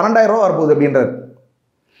எல்லாருக்கும் 12,000 ரூபா வரப்போகுது அப்படின்றார்.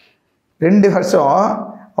 2 வருஷம்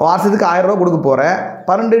வருஷத்துக்கு 1000 ரூபா கொடுக்க போகிறேன்,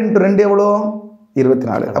 12 × 2 எவ்வளோ?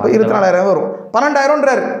 24. அப்போ 24,000 வரும்.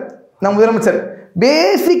 12,000ன்றார் நம்ம முதலமைச்சர்.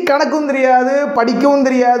 பேசிக் கணக்கும் தெரியாது, படிக்கவும்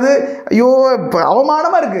தெரியாது. ஐயோ,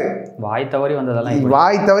 அவமானமாக இருக்குது. வாய் தவறி வந்ததெல்லாம்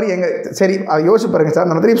வாய் தவறி எங்க சரி அதை யோசிச்சு பாருங்க சார்.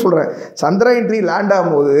 நான் தெரியும் சொல்கிறேன், சந்திராயன்-3 லேண்ட்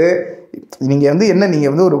ஆகும்போது நீங்கள் வந்து என்ன,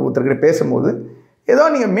 நீங்கள் வந்து ஒருத்தர்கிட்ட பேசும்போது ஏதோ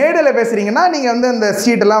நீங்கள் மேடையில் பேசுகிறீங்கன்னா நீங்கள் வந்து அந்த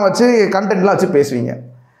சீட்டெல்லாம் வச்சு கண்டென்ட்லாம் வச்சு பேசுவீங்க.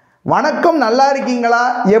 வணக்கம், நல்லா இருக்கீங்களா,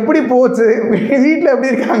 எப்படி போச்சு, வீட்டில்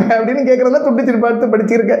எப்படி இருக்காங்க அப்படின்னு கேட்குறதா துண்டிச்சு பார்த்து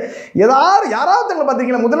படிச்சிருக்கேன். யாராவது தங்களை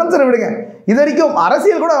பார்த்தீங்களா? முதலமைச்சரை விடுங்க, இது வரைக்கும்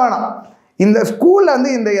அரசியல் கூட வேணாம். இந்த ஸ்கூலில்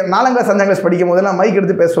வந்து இந்த 4ஆம் கிளாஸ் 5ஆம் கிளாஸ் படிக்கும் போதெல்லாம் மைக்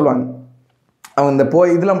எடுத்து பேச சொல்லுவாங்க. அவங்க இந்த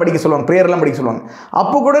இதெல்லாம் படிக்க சொல்லுவாங்க, ப்ரேயர்லாம் படிக்க சொல்லுவாங்க.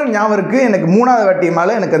 அப்போ கூட ஞாபகம் இருக்குது, எனக்கு 3வது வாட்டி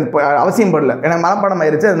மேலே எனக்கு அது அவசியம் படல, எனக்கு மனப்பாடம்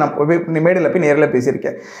ஆயிடுச்சு. அது நான் மேடையில் போய் நேரில்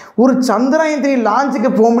பேசியிருக்கேன். ஒரு சந்திராயன் 3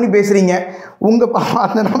 லான்ச்சுக்கு ஃபோன் பண்ணி பேசுகிறீங்க,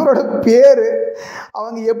 அந்த நபரோட பேர்,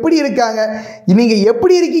 அவங்க எப்படி இருக்காங்க, நீங்கள்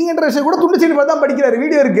எப்படி இருக்கீங்கன்ற விஷயம் கூட துண்டு சீனி பார்த்து தான் படிக்கிறாரு.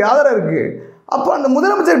 வீடியோ இருக்குது, ஆதாரம் இருக்குது. அப்போ அந்த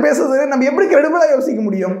முதலமைச்சர் பேசுறது நம்ம எப்படி கிரெடிபிளாக யோசிக்க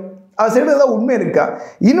முடியும்? அவர் செய்யறதுதான் உண்மை இருக்கா?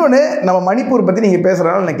 இன்னொன்று, நம்ம மணிப்பூர் பற்றி நீங்கள்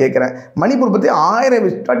பேசுகிறனால நான் கேட்குறேன். மணிப்பூர் பற்றி 1000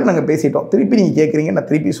 விட்டாட்டி நாங்கள் பேசிட்டோம். திருப்பி நீங்கள் கேட்குறீங்க, நான்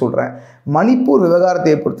திருப்பி சொல்கிறேன். மணிப்பூர்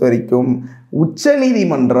விவகாரத்தை பொறுத்த வரைக்கும்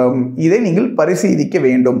உச்சநீதிமன்றம் இதை நீங்கள் பரிசீலிக்க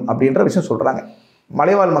வேண்டும் அப்படின்ற விஷயம் சொல்கிறாங்க.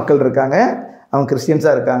 மலைவாழ் மக்கள் இருக்காங்க, அவங்க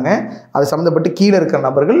கிறிஸ்டியன்ஸாக இருக்காங்க, அது சம்மந்தப்பட்டு கீழே இருக்கிற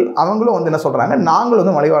நபர்கள் அவங்களும் வந்து என்ன சொல்கிறாங்க, நாங்களும்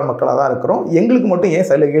வந்து மலைவாழ் மக்களாக தான் இருக்கிறோம், எங்களுக்கு மட்டும் ஏன்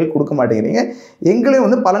சலுகைகள் கொடுக்க மாட்டேங்கிறீங்க, எங்களையும்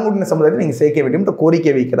வந்து பழங்குடியின சமுதாயத்தை நீங்கள் சேர்க்க வேண்டும்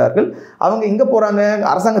கோரிக்கை வைக்கிறார்கள். அவங்க எங்கே போகிறாங்க?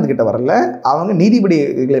 அரசாங்கத்துக்கிட்ட வரல, அவங்க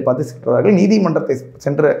நீதிபதிகளை பார்த்து சென்றார்கள், நீதிமன்றத்தை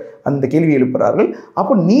சென்று அந்த கேள்வி எழுப்புகிறார்கள்.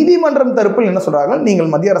 அப்போ நீதிமன்றம் தரப்பில் என்ன சொல்கிறார்கள்,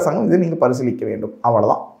 நீங்கள் மத்திய அரசாங்கம் இதை நீங்கள் பரிசீலிக்க வேண்டும்,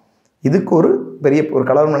 அவ்வளோதான். இதுக்கு ஒரு பெரிய ஒரு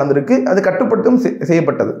கலவரம் நடந்திருக்கு, அது கட்டுப்பட்டும்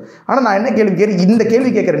செய்யப்பட்டது. ஆனால் நான் என்ன கேள்வி இந்த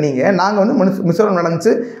கேள்வி கேட்குறேன், நீங்கள் நாங்கள் வந்து மிசோரம்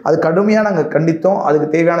நடந்துச்சு, அது கடுமையாக நாங்கள் கண்டித்தோம், அதுக்கு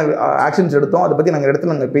தேவையான ஆக்ஷன்ஸ் எடுத்தோம், அதை பற்றி நாங்கள்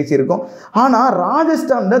இடத்துல நாங்கள் பேசியிருக்கோம். ஆனால்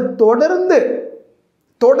ராஜஸ்தானில் தொடர்ந்து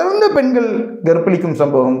பெண்கள் கர்ப்பளிக்கும்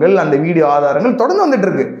சம்பவங்கள், அந்த வீடியோ ஆதாரங்கள் தொடர்ந்து வந்துட்டு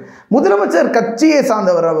இருக்கு. முதலமைச்சர் கட்சியை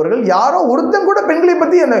சார்ந்தவர் அவர்கள் யாரோ ஒருத்தன் கூட பெண்களை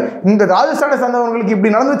பற்றி இந்த ராஜஸ்தானை சார்ந்தவர்களுக்கு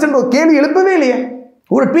இப்படி நடந்துச்சுன்ற ஒரு கேள்வி எழுப்பவே இல்லையே,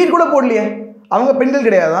 ஒரு ட்வீட் கூட போடலையே. அவங்க பெண்கள்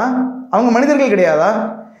கிடையாதா? அவங்க மனிதர்கள் கிடையாதா?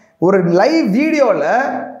 ஒரு லைவ் வீடியோவில்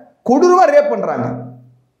கொடூரமாக ரேப் பண்ணுறாங்க.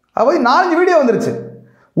 அப்போ 4 வீடியோ வந்துருச்சு,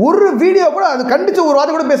 ஒரு வீடியோ கூட அது கண்டிச்சு ஒரு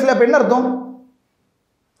வார்த்தை கூட பேசல. அப்போ என்ன அர்த்தம்?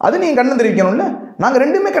 அது நீங்கள் கண்டனம் தெரிவிக்கணும்ல. நாங்கள்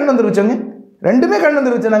ரெண்டுமே கண்டனம் தெரிவிச்சோங்க,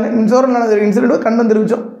 நாங்கள் மின்சாரம் நடந்த இன்சிடென்ட் கண்டனம்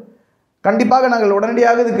தெரிவித்தோம். கண்டிப்பாக நாங்கள்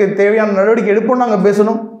உடனடியாக இதுக்கு தேவையான நடவடிக்கை எடுப்போம், நாங்கள்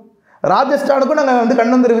பேசணும். ராஜஸ்தானுக்கும் நாங்கள் வந்து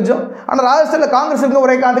கண்டனம் தெரிவித்தோம். ஆனால் ராஜஸ்தானில் காங்கிரஸ்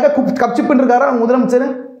ஒரே காலத்துக்கு கப்சிப்புன்னு இருக்காரா முதலமைச்சர்?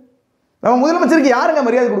 நம்ம முதலமைச்சருக்கு யாருங்க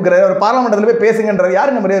மரியாதை கொடுக்குறாரு? அவர் பார்லமெண்ட்டில் போய் பேசுங்கன்றாரு,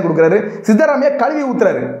 யாருங்க மரியாதை கொடுக்குறாரு? சித்தராமையா கழுவி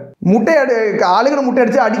ஊத்துறாரு, ஆளுகிற முட்டை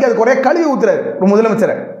அடிச்சு அடிக்காது குறைய கழுவி ஊத்துறாரு ஒரு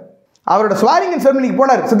முதலமைச்சரை. அவரோட ஸ்வாரிங் செரமனிக்கு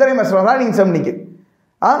போனார், சித்தராமையா ஸ்வாரிங் செரமனிக்கு.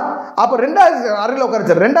 அப்போ 2வது அறையில்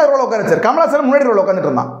உட்காந்துச்சார், 2வது ரோல உட்காந்துச்சார். கமலாசன் முன்னாடி ரோல உட்காந்துட்டு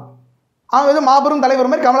இருந்தான். அவன் வந்து மாபெரும்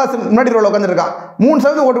தலைவர் மாதிரி கமலாசன் முன்னாடி ரோல உட்காந்துருக்கான்.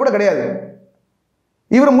 3% ஓட்டு கூட கிடையாது.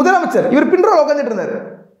 இவர் முதலமைச்சர், இவர் பின் ரோல உட்காந்துட்டு இருந்தார்.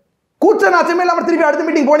 கூச்ச நாச்சமே இல்லாமல் திருப்பி அடுத்த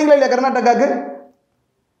மீட்டிங் போனீங்களா இல்லையா கர்நாடகாவுக்கு?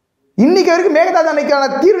 இன்னைக்கு வரைக்கும் மேகதாது அணைக்கான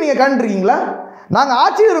தீர்வு நீங்கள் கண்டிருக்கீங்களா? நாங்கள்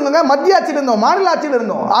ஆட்சியில் இருந்தோங்க, மத்திய ஆட்சியில் இருந்தோம், மாநில ஆட்சியில்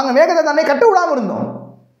இருந்தோம், நாங்கள் மேகதாது அணை கட்ட விடாமல் இருந்தோம்.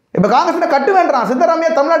 இப்போ காங்கிரஸ் கட்டு வேண்டாம்.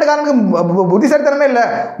 சித்தராமையா தமிழ்நாட்டுக்காரனுக்கு புத்திசாலித்தனமே இல்லை,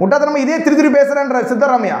 முட்டாத்தனமே இதே திருப்பி பேசுகிறேன்ற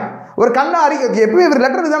சித்தராமையா ஒரு கண்ணை அறிக்கை எப்பவுமே இவர்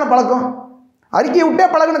லெட்டருக்கு தானே பழக்கம், அறிக்கையை விட்டே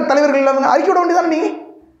பழகின தலைவர்கள் இல்லாமல் அறிக்கை விட வேண்டியதானே?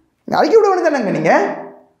 நீங்கள் அறிக்கை விட வேண்டியதானேங்க? நீங்கள்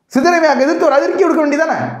சித்தராமையாவுக்கு எதிர்த்து ஒரு அறிக்கை விடுக்க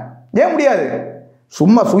வேண்டியதானே? ஏன் முடியாது?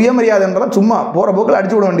 சும்மா சுயமரியாதைன்றலாம் சும்மா போகிற போக்கில்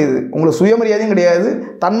அடிச்சு விட வேண்டியது. உங்களுக்கு சுயமரியாதையும் கிடையாது,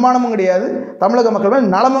 தன்மானமும் கிடையாது, தமிழக மக்கள் மேலே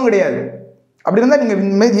நலமும் கிடையாது. அப்படி இருந்தால்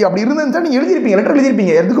நீங்கள் அப்படி இருந்துச்சா நீங்கள் எழுதியிருப்பீங்க, லெட்டர்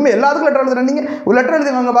எழுதியிருப்பீங்க. எதுக்குமே எல்லாத்துக்கும் லெட்டர் எழுதுறேன். நீங்கள் ஒரு லெட்டர்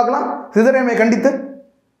எழுதிவாங்க பார்க்கலாம். சித்தராமையை கண்டித்து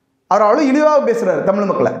அவர் அவ்வளோ இழிவாக பேசுகிறார், தமிழ்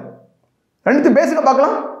மக்களை கண்டித்து பேசுங்க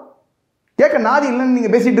பார்க்கலாம். கேட்க நாதி இல்லைன்னு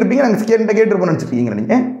நீங்கள் பேசிகிட்டு இருப்பீங்க, நாங்கள் கேட்டுருப்போம்னு நினச்சிருக்கீங்க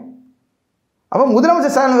நீங்கள். அப்போ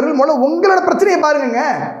முதலமைச்சர் ஸ்டாலின் முதல்ல உங்களோட பிரச்சனையை பாருங்க.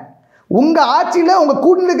 உங்கள் ஆட்சியில் உங்கள்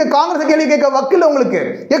கூட்டணி இருக்க காங்கிரஸ் கேள்வி கேட்க வக்கில்லை, உங்களுக்கு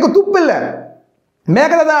கேட்க துப்பு இல்லை.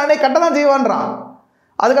 மேகதாது அணை கட்ட தான் செய்வான்றான்.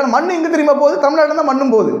 அதுக்கான மண் எங்கே தெரியுமா போகுது? தமிழ்நாட்டில் தான்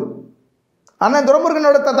மண்ணும் போகுது. ஆனால்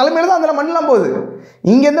துரைமுருகனோட தலைமையில் தான் அதில் மண்ணெலாம் போகுது.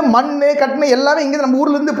 இங்கேருந்து மண் கட்டின எல்லாமே இங்கேருந்து நம்ம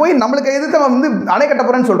ஊர்லேருந்து போய் நம்மளுக்கு எதிர்த்து அவன் வந்து அணை கட்ட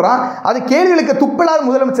போகிறேன்னு சொல்கிறான். அது கேள்விகளுக்கு துப்பில்லாத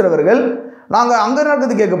முதலமைச்சர் அவர்கள் நாங்கள் அங்கே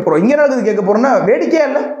நடக்குது கேட்க போகிறோம், இங்கே நடக்குது கேட்க போகிறோன்னா வேடிக்கையே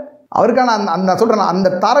இல்லை. அவருக்கான அந்த சொல்கிறேன் அந்த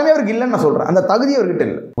தரமே அவருக்கு இல்லைன்னு நான் சொல்கிறேன், அந்த தகுதி அவர்கிட்ட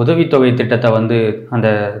இல்லை. உதவித்தொகை திட்டத்தை வந்து அந்த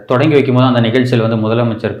தொடங்கி வைக்கும்போது அந்த நிகழ்ச்சியில் வந்து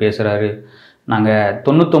முதலமைச்சர் பேசுகிறாரு, நாங்கள்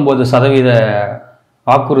 99%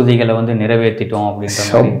 வாக்குறுதிகளை வந்து நிறைவேற்றிட்டோம் அப்படின்ற.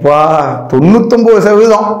 அப்பா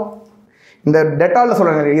 99%. இந்த டெட்டாலில்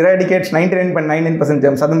சொல்கிறாங்க, இராடிகேட்ஸ் 99.99%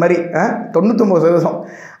 ஜெம்ஸ், அந்த மாதிரி 99%.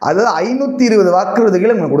 அதாவது 520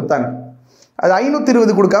 வாக்குறுதிகளை இவங்க கொடுத்தாங்க. அது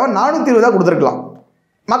 520 கொடுக்காம 420 கொடுத்துருக்கலாம்.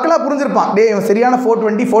 மக்களாக புரிஞ்சிருப்பான், டே இவன் சரியான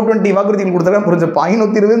 420 வாக்குறுதிகள் கொடுத்துருக்கான் புரிஞ்சிருப்பான்.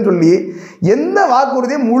 520ன்னு சொல்லி எந்த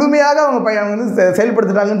வாக்குறுதியை முழுமையாக அவங்க வந்து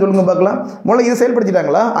செயல்படுத்திட்டாங்கன்னு சொல்லுங்க பார்க்கலாம். முதல்ல இதை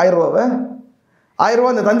செயல்படுத்திட்டாங்களா? 1000 ரூபாவை 1000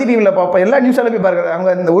 ரூபா அந்த தந்தி டிவியில் பார்ப்போம், எல்லா நியூஸாலும் போய் பாருங்க.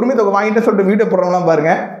 அவங்க இந்த உரிமை தொகை வாங்கிட்டு சொல்லிட்டு வீட்டை போடுறவங்களாம்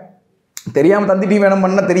பாருங்கள், தெரியாமல் தந்தி டிவி வேணும்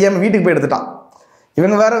பண்ணால் தெரியாமல் வீட்டுக்கு போய் எடுத்துட்டான்.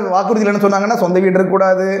 இவங்க வேறு வாக்குறுதியில் என்ன சொன்னாங்கன்னா, சொந்த வீடு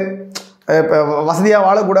இருக்கக்கூடாது, இப்போ வசதியாக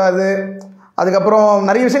வாழக்கூடாது, அதுக்கப்புறம்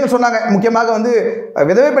நிறைய விஷயங்கள் சொன்னாங்க. முக்கியமாக வந்து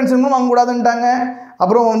விதவை பென்ஷனும் வாங்கக்கூடாதுன்ட்டாங்க.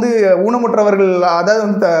 அப்புறம் வந்து ஊனமுற்றவர்கள், அதாவது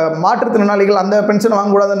வந்து மாற்றுத்திறனாளிகள் அந்த பென்ஷன்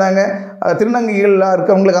வாங்கக்கூடாதுன்னாங்க. திருநங்கைகளாக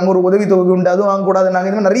இருக்கவங்களுக்கு அங்கே ஒரு உதவித்தொகை உண்டு, அதுவும் வாங்கக்கூடாதுன்னாங்க.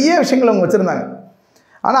 இந்த மாதிரி நிறைய விஷயங்கள் அவங்க வச்சுருந்தாங்க.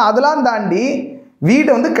 ஆனால் அதெல்லாம் தாண்டி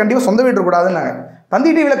வீட்டை வந்து கண்டிப்பாக சொந்த வீடு இருக்கக்கூடாதுன்னாங்க. தந்தி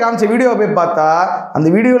டிவியில் காமிச்ச வீடியோவை போய் பார்த்தா அந்த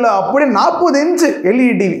வீடியோவில் அப்படியே 40 இன்ச்சு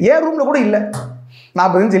எல்இடி டிவி என் ரூமில் கூட இல்லை.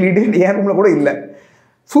 40 இன்ச்சு எல்இடி டிவி என் ரூமில் கூட இல்லை.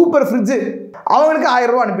 Super fridge. அவங்களுக்கு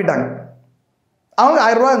 1000 ரூபா அனுப்பிட்டாங்க. அவங்க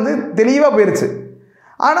 1000 ரூபா வந்து தெளிவாக போயிடுச்சு.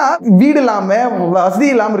 ஆனால் வீடு இல்லாமல் வசதி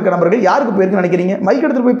இல்லாமல் இருக்கிற நபர்கள் யாருக்கு போயிருக்குன்னு நினைக்கிறீங்க? மைக்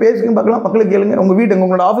எடுத்துகிட்டு போய் பேசுங்க பார்க்கலாம், மக்களுக்கு கேளுங்க. உங்கள் வீட்டு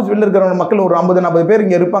உங்களோட ஆஃபீஸ் வெளியில் இருக்கிற மக்கள் ஒரு 50-40 பேர்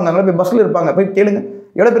இங்கே இருப்பாங்க, அதனால போய் பஸ்ஸில் இருப்பாங்க, போய் கேளுங்க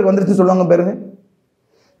எவ்வளோ பேருக்கு வந்துருச்சுன்னு சொல்லுவாங்க பாருங்க.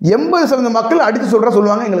 80% மக்கள் அடித்து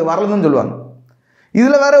சொல்லுவாங்க எங்களுக்கு வரலன்னு சொல்லுவாங்க.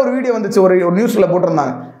 இதில் வேற ஒரு வீடியோ வந்துச்சு, ஒரு நியூஸில்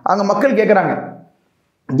போட்டிருந்தாங்க. அங்கே மக்கள் கேட்குறாங்க,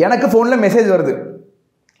 எனக்கு ஃபோனில் மெசேஜ் வருது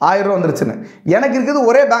 1000 ரூபா வந்துருச்சுன்னு. எனக்கு இருக்குது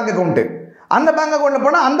ஒரே பேங்க் அக்கௌண்ட்டு, அந்த பேங்க் அக்கௌண்ட்டில்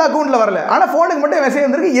போனால் அந்த அக்கௌண்ட்டில் வரல, ஆனால் ஃபோனுக்கு மட்டும் மெசேஜ்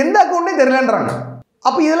வந்துருக்கு, எந்த அக்கௌண்ட்டே தெரியலன்றாங்க.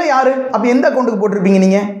 அப்போ இதெல்லாம் யார்? அப்போ எந்த அக்கௌண்ட்டுக்கு போட்டிருப்பீங்க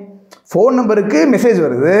நீங்கள்? ஃபோன் நம்பருக்கு மெசேஜ்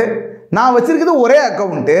வருது, நான் வச்சுருக்குது ஒரே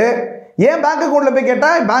அக்கௌண்ட்டு. ஏன் பேங்க் அக்கௌண்ட்டில் போய்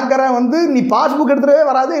கேட்டால் பேங்க்கரை வந்து நீ பாஸ்புக் எடுத்துகிட்டே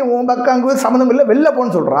வராது, உன் பேங்க் அக்கௌண்ட் சம்மந்தம் இல்லை, வெளில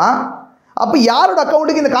போன்னு சொல்கிறான். அப்போ யாரோட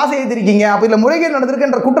அக்கௌண்ட்டுக்கு இந்த காசை ஏற்றிருக்கீங்க? அப்போ இல்லை முறைகேடு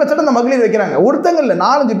நடந்திருக்குன்ற குற்றச்சாட்டு அந்த மகளிர் வைக்கிறாங்க. ஒருத்தங்க இல்லை,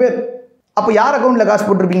 4-5 பேர். அப்போ யார் அக்கௌண்ட்டில் காசு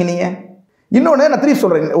போட்டிருப்பீங்க நீங்கள்? இன்னொன்று நான் திருப்பி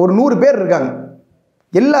சொல்கிறேன், ஒரு 100 பேர் இருக்காங்க,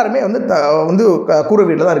 எல்லாருமே வந்து கூரை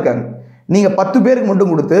வீட்டில் தான் இருக்காங்க. நீங்கள் 10 பேருக்கு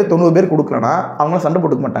மட்டும் கொடுத்து 90 பேர் கொடுக்கலன்னா அவங்களாம் சண்டை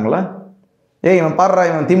போட்டுக்க மாட்டாங்களா? ஏய் இவன் பாடுறா,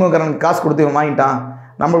 இவன் திமுககாரனுக்கு காசு கொடுத்து இவன் வாங்கிட்டான்,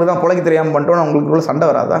 நம்மளுக்கு தான் பிழைக்க தெரியாமல் பண்ணிட்டோன்னு அவங்களுக்குள்ள சண்டை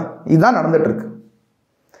வராதா? இதுதான் நடந்துகிட்ருக்கு.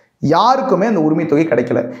 யாருக்குமே அந்த உரிமை தொகை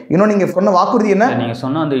கிடைக்கல. இன்னும் நீங்கள் சொன்ன வாக்குறுதி என்ன? நீங்கள்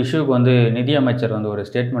சொன்ன அந்த இஷ்யூக்கு வந்து நிதியமைச்சர் வந்து ஒரு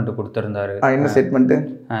ஸ்டேட்மெண்ட் கொடுத்துருந்தாரு. என்ன ஸ்டேட்மெண்ட்டு?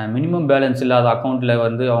 மினிமம் பேலன்ஸ் இல்லாத அக்கௌண்ட்டில்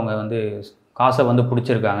வந்து அவங்க வந்து காசை வந்து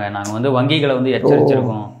பிடிச்சிருக்காங்க, நாங்கள் வந்து வங்கிகளை வந்து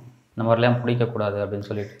எச்சரிச்சிருக்கோம், இந்த மாதிரிலாம் பிடிக்கக்கூடாது அப்படின்னு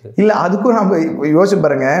சொல்லிட்டு. இல்லை, அதுக்கும் நம்ம யோசிச்சு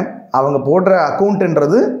பாருங்க, அவங்க போடுற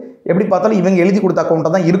அக்கௌண்ட்டுன்றது எப்படி பார்த்தாலும் இவங்க எழுதி கொடுத்த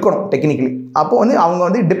அக்கௌண்ட்டாக தான் இருக்கணும் டெக்னிக்கலி. அப்போ வந்து அவங்க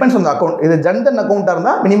வந்து டிபெண்ட்ஸ் ஆன் அக்கௌண்ட். இது ஜன்தன் அக்கௌண்ட்டாக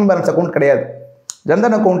இருந்தால் மினிமம் பேலன்ஸ் அக்கௌண்ட் கிடையாது.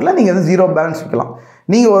 ஜன்தன் அக்கௌண்ட்டில் நீங்கள் வந்து 0 பேலன்ஸ் வைக்கலாம்.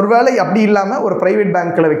 நீங்கள் ஒரு வேளை அப்படி இல்லாமல் ஒரு ப்ரைவேட்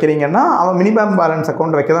பேங்க்கில் வைக்கிறீங்கன்னா அவன் மினிமம் பேலன்ஸ்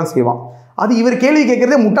அக்கௌண்ட் வைக்க தான் செய்வான். அது இவர் கேள்வி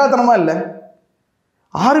கேட்குறதே முட்டாள்தனமாக இல்லை?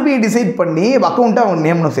 ஆர்பிஐ டிசைட் பண்ணி அக்கௌண்ட்டை அவங்க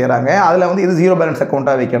நியமனம் செய்கிறாங்க. அதில் வந்து இது 0 பேலன்ஸ்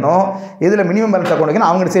அக்கௌண்ட்டாக வைக்கணும், இதில் மினிமம் பேலன்ஸ் அக்கௌண்ட் வைக்கணும்,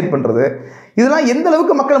 அவங்க டிசைட் பண்ணுறது. இதெல்லாம் எந்த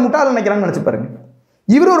அளவுக்கு மக்களை முட்டாள் நினைக்கிறாங்கன்னு நினச்சி பாருங்க.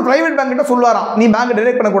 இவர் ஒரு ப்ரைவேட் பேங்க்கிட்ட சொல்லுவாராம், நீ பேங்க்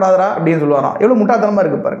டைரக்ட் பண்ணக்கூடாதா அப்படின்னு சொல்லுவாராம். எவ்வளோ முட்டாள்தனமாக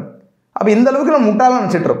இருக்குது பாருங்க. அப்போ எந்த அளவுக்கு நம்ம முட்டாளாக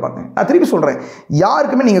நினச்சிட்டு இருப்பாங்க. நான் திருப்பி சொல்கிறேன்,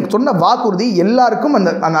 யாருக்குமே நீங்கள் சொன்ன வாக்குறுதி எல்லாருக்கும்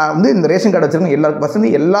நான் வந்து இந்த ரேஷன் கார்டு வச்சுருக்கேன் எல்லாருக்கும் வசதி,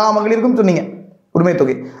 எல்லா மகளிருக்கும் சொன்னீங்க உரிமை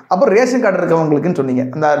தொகை. அப்புறம் ரேஷன் கார்டு இருக்கவங்களுக்குன்னு சொன்னீங்க,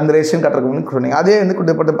 இந்த ரேஷன் கார்டு இருக்கவங்களுக்கு சொன்னீங்க. அதே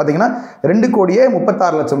வந்து பார்த்தீங்கன்னா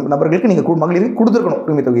 2,36,00,000 நபர்களுக்கு நீங்கள் மகளிருக்கு கொடுத்துருக்கணும்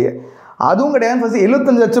உரிமை தொகையை. அதுவும் கிடையாது. ஃபஸ்ட்டு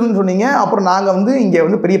 75 லட்சம்னு சொன்னீங்க. அப்புறம் நாங்கள் வந்து இங்கே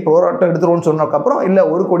வந்து பெரிய போராட்டம் எடுத்துருவோம்னு சொன்னதுக்கப்புறம் இல்லை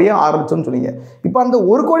 1,06,00,000 சொன்னீங்க. இப்போ அந்த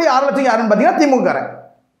 1,06,00,000 யாருன்னு பார்த்தீங்கன்னா திமுககாரன்.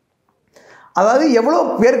 அதாவது எவ்வளோ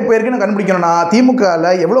பேருக்கு போயிருக்குன்னு கண்டுபிடிக்கணும்னா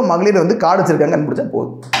திமுகவில் எவ்வளோ மகளிர் வந்து கார்டு வச்சிருக்காங்க கண்டுபிடிச்சா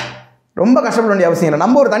போதும். ரொம்ப கஷ்டப்பட வேண்டிய அவசியம் இல்லை.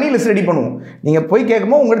 நம்ம ஒரு தனி லிஸ்ட் ரெடி பண்ணுவோம். நீங்கள் போய்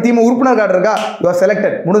கேட்கும்போது உங்கள்கிட்ட திமுக உறுப்பினர் கார்டு இருக்கா, யூ ஆர்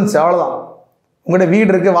செலக்டட், முடிஞ்சு, அவ்வளோதான். உங்கள்கிட்ட வீடு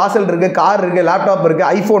இருக்குது, வாசல் இருக்குது, கார் இருக்குது, லேப்டாப் இருக்குது,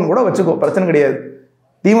 ஐஃபோன் கூட வச்சுக்கோ, பிரச்சனை கிடையாது.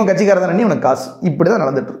 திமுக கட்சிக்காரர் தானே உனக்கு காசு. இப்படி தான்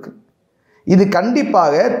நடந்துட்டு இருக்கு. இது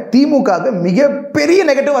கண்டிப்பாக திமுகவுக்கு மிகப்பெரிய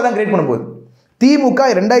நெகட்டிவாக தான் கிரியேட் பண்ண போகுது. திமுக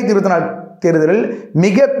 2024 தேர்தலில்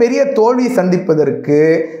மிகப்பெரிய தோல்வி சந்திப்பதற்கு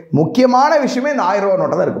முக்கியமான விஷயமே இந்த 1000 ரூபா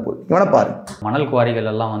நோட்டை தான் இருக்க போகுது. இவனை பாரு. மணல் குவாரிகள்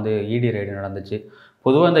எல்லாம் வந்து இடி ரைடு நடந்துச்சு.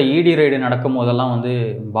 பொதுவாக இந்த இடி ரைடு நடக்கும் போதெல்லாம் வந்து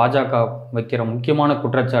பாஜக வைக்கிற முக்கியமான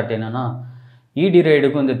குற்றச்சாட்டு என்னென்னா, இடி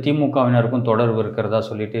ரைடுக்கும் இந்த திமுகவினருக்கும் தொடர்பு இருக்கிறதா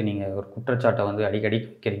சொல்லிட்டு நீங்கள் ஒரு குற்றச்சாட்டை வந்து அடிக்கடி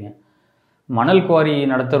வைக்கிறீங்க. மணல் குவாரி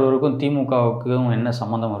நடத்துறவருக்கும் திமுகவுக்கும் என்ன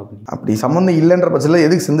சம்மந்தம் இருக்கும்? அப்படி சம்மந்தம் இல்லைன்ற பட்சத்தில்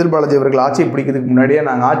எதுக்கு செந்தில் பாலாஜி அவர்கள் ஆட்சியை பிடிக்கிறதுக்கு முன்னாடியே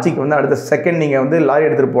நாங்கள் ஆட்சிக்கு வந்து அடுத்த செகண்ட் நீங்கள் வந்து லாரி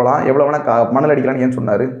எடுத்துகிட்டு போகலாம், எவ்வளோ வேணால் மணல் அடிக்கலான்னு ஏன்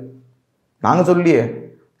சொன்னார்? நாங்கள் சொல்லியே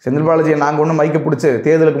செந்தில் பாலாஜியை நாங்கள் ஒன்றும் மைக்க பிடிச்சி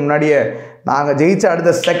தேர்தலுக்கு முன்னாடியே நாங்கள் ஜெயிச்ச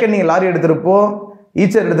அடுத்த செகண்ட் நீங்கள் லாரி எடுத்துகிட்டு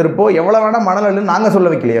ஈச்சர் எடுத்துகிட்டு எவ்வளோ வேணால் மணல் அள்ளுன்னு நாங்கள் சொல்ல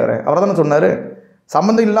வைக்கலையே. அவர் தானே சொன்னார்.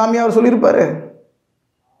 சம்மந்தம் இல்லாமையே அவர் சொல்லியிருப்பார்.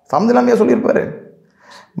 சம்மந்தம் இல்லாமையாக சொல்லியிருப்பார்.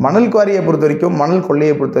 மணல் குவாரியை பொறுத்த வரைக்கும், மணல்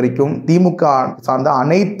கொள்ளையை பொறுத்த வரைக்கும் திமுக சார்ந்த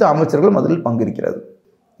அனைத்து அமைச்சர்களும் அதில் பங்கு இருக்கிறது.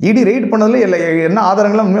 இடி ரைட் பண்ணதில் இல்லை என்ன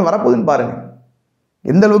ஆதாரங்கள்லாம் உண்மையாக வரப்போகுதுன்னு பாருங்கள்.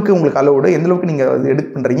 எந்த அளவுக்கு உங்களுக்கு அலோடு, எந்த அளவுக்கு நீங்கள் அது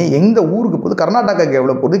எடுத்து பண்ணுறீங்க, எந்த ஊருக்கு போகுது, கர்நாடகாவுக்கு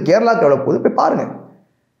எவ்வளோ போகுது, கேரளாவுக்கு எவ்வளோ போகுது, போய் பாருங்கள்.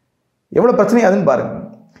 எவ்வளோ பிரச்சனை அதுன்னு பாருங்கள்.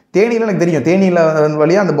 தேனியில் எனக்கு தெரியும், தேனியில்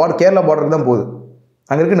வழியாக அந்த கேரளா பார்டருக்கு தான் போகுது.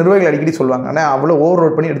 அங்கே இருக்க நிர்வாகிகள் அடிக்கடி சொல்லுவாங்க, ஆனால் அவ்வளோ ஓவர்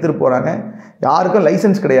ரோட் பண்ணி எடுத்துகிட்டு போகிறாங்க, யாருக்கும்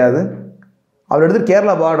லைசன்ஸ் கிடையாது, அவர் எடுத்துகிட்டு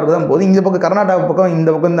கேரளா பார்டருக்கு தான் போகுது. இந்த பக்கம் கர்நாடகா பக்கம் இந்த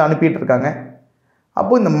பக்கம் வந்து அனுப்பிட்டு இருக்காங்க.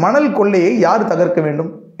 அப்போது இந்த மணல் கொள்ளையை யார் தகர்க்க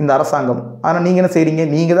வேண்டும்? இந்த அரசாங்கம். ஆனால் நீங்கள் என்ன செய்கிறீங்க?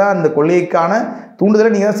 நீங்கள் தான் அந்த கொள்ளைக்கான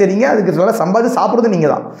தூண்டுதலை நீங்கள் தான் செய்கிறீங்க. அதுக்கு நல்லா சம்பாதிச்சு சாப்பிட்றது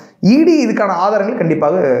நீங்கள் தான். இடி இதுக்கான ஆதாரங்கள்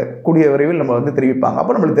கண்டிப்பாக கூடிய விரைவில் நம்ம வந்து தெரிவிப்பாங்க.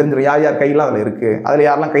 அப்போ நம்மளுக்கு தெரிஞ்சிடும் யார் யார் கையெல்லாம் அதில் இருக்குது, அதில்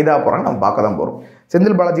யாரெல்லாம் கைதாக போகிறாங்க நம்ம பார்க்க தான் போகிறோம்.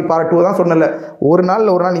 செந்தில் பாலாஜி பார்ட் 2 தான் சொன்னல, ஒரு நாள்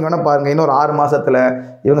நீங்கள் வேணால் பாருங்கள், இன்னொரு 6 மாதத்தில்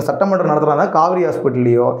இவங்க சட்டமன்றம் நடத்துகிறாங்க காவிரி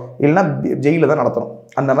ஹாஸ்பிட்டல்லையோ இல்லைன்னா ஜெயிலில் தான் நடத்தணும்.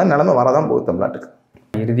 அந்த மாதிரி நிலைமை வரதான் போகுது தமிழ்நாட்டுக்கு.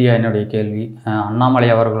 இறுதியாக என்னுடைய கேள்வி, அண்ணாமலை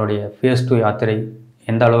அவர்களுடைய ஃபேஸ் 2 யாத்திரை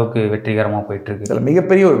எந்த அளவுக்கு வெற்றிகரமாக போயிட்டுருக்கு? இதில்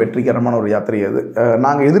மிகப்பெரிய ஒரு வெற்றிகரமான ஒரு யாத்திரை அது.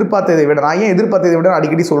 நாங்கள் எதிர்பார்த்ததை விட, நான் ஏன் எதிர்பார்த்ததை விட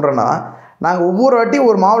அடிக்கடி சொல்கிறேன்னா, நாங்கள் ஒவ்வொரு வாட்டியும்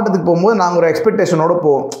ஒரு மாவட்டத்துக்கு போகும்போது நாங்கள் ஒரு எக்ஸ்பெக்டேஷனோடு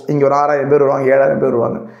போவோம். இங்கே ஒரு 6000 பேர் வருவாங்க, 7000 பேர்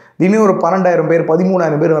வருவாங்க, திடீர்னு ஒரு 12000 பேர்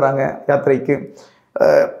 13000 பேர் வராங்க யாத்திரைக்கு.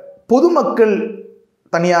 பொதுமக்கள்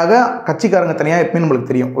தனியாக, கட்சிக்காரங்க தனியாக எப்பயும் நம்மளுக்கு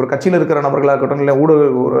தெரியும். ஒரு கட்சியில் இருக்கிற நபர்களாக இருக்கட்டும், இல்லை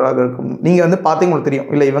ஊடகங்களாக இருக்கும், நீங்கள் வந்து பார்த்தீங்க உங்களுக்கு தெரியும்,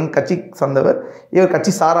 இல்லை இவங்க கட்சி சார்ந்தவர், இவர்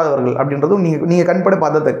கட்சி சாராதவர்கள் அப்படின்றதும் நீங்கள் கண்பட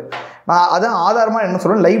பார்த்தது. நான் அதான் ஆதாரமாக என்ன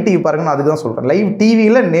சொல்கிறேன், லைவ் டிவி பாருங்கள், நான் அதுக்கு தான் சொல்கிறேன். லைவ்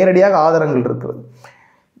டிவியில் நேரடியாக ஆதாரங்கள் இருக்கிறது.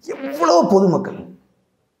 எவ்வளோ பொதுமக்கள்,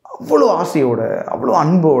 அவ்வளோ ஆசையோட, அவ்வளோ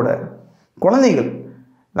அன்போட, குழந்தைகள்.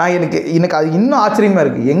 நான் எனக்கு அது இன்னும் ஆச்சரியமாக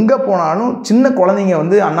இருக்குது. எங்கே போனாலும் சின்ன குழந்தைங்க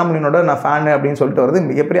வந்து அண்ணாமலையினோட நான் ஃபேனு அப்படின்னு சொல்லிட்டு வர்றது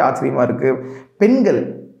மிகப்பெரிய ஆச்சரியமாக இருக்குது. பெண்கள்,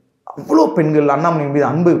 அவ்வளோ பெண்கள் அண்ணாமலையின் மீது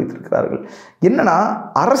அன்பு வைத்திருக்கிறார்கள். என்னன்னா,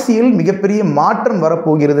 அரசியல் மிகப்பெரிய மாற்றம்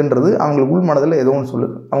வரப்போகிறதுன்றது அவங்களுக்கு உள்மனதில் ஏதோ ஒன்று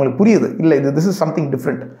சொல்லுது, அவங்களுக்கு புரியுது. இல்லை, திஸ் இஸ் சம்திங்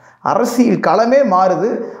டிஃப்ரெண்ட். அரசியல் களமே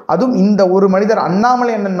மாறுது, அதுவும் இந்த ஒரு மனிதர்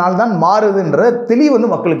அண்ணாமலை என்னனால் தான் மாறுதுன்ற தெளிவு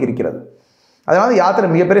வந்து மக்களுக்கு இருக்கிறது. அதனால் யாத்திரை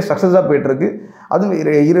மிகப்பெரிய சக்ஸஸாக போயிட்டுருக்கு. அதுவும்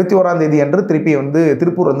 21ஆம் தேதி அன்று திருப்பி வந்து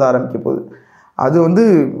திருப்பூர் வந்து ஆரம்பிக்க போகுது. அது வந்து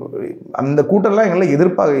அந்த கூட்டம்லாம்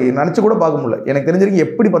எங்களால் நினச்சி கூட பார்க்க முடியல. எனக்கு தெரிஞ்சிருக்கு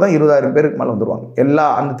எப்படி பார்த்தா 20000 பேருக்கு மேலே வந்துடுவாங்க.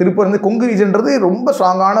 அந்த திருப்பூர் வந்து கொங்கு ரீஜன்றது ரொம்ப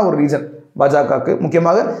ஸ்ட்ராங்கான ஒரு ரீஜன் பாஜகவுக்கு,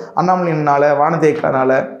 முக்கியமாக அண்ணாமலையினால,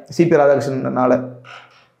 வானதேக்கனால, சிபி ராதாகிருஷ்ணனால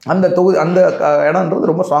அந்த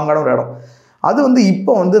இடம்ன்றது ரொம்ப ஸ்ட்ராங்கான ஒரு இடம். அது வந்து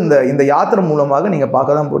இப்போ வந்து இந்த யாத்திரை மூலமாக நீங்கள்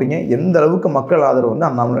பார்க்க தான் போகிறீங்க எந்த அளவுக்கு மக்கள் ஆதரவு வந்து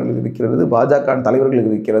அண்ணாமலைகளுக்கு இருக்கிறது, பாஜக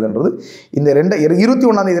தலைவர்களுக்கு இருக்கிறதுன்றது. இந்த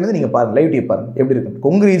 21ஆம் தேதியிலேருந்து நீங்கள் பாருங்கள், லைவ் டிவி பாருங்கள் எப்படி இருக்கு.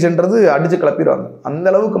 கொங்கு ரீஜன்றது அடித்து கிளப்பிடுவாங்க. அந்த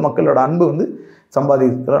அளவுக்கு மக்களோட அன்பு வந்து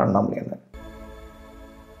சம்பாதிக்கிறார் அண்ணாமலை.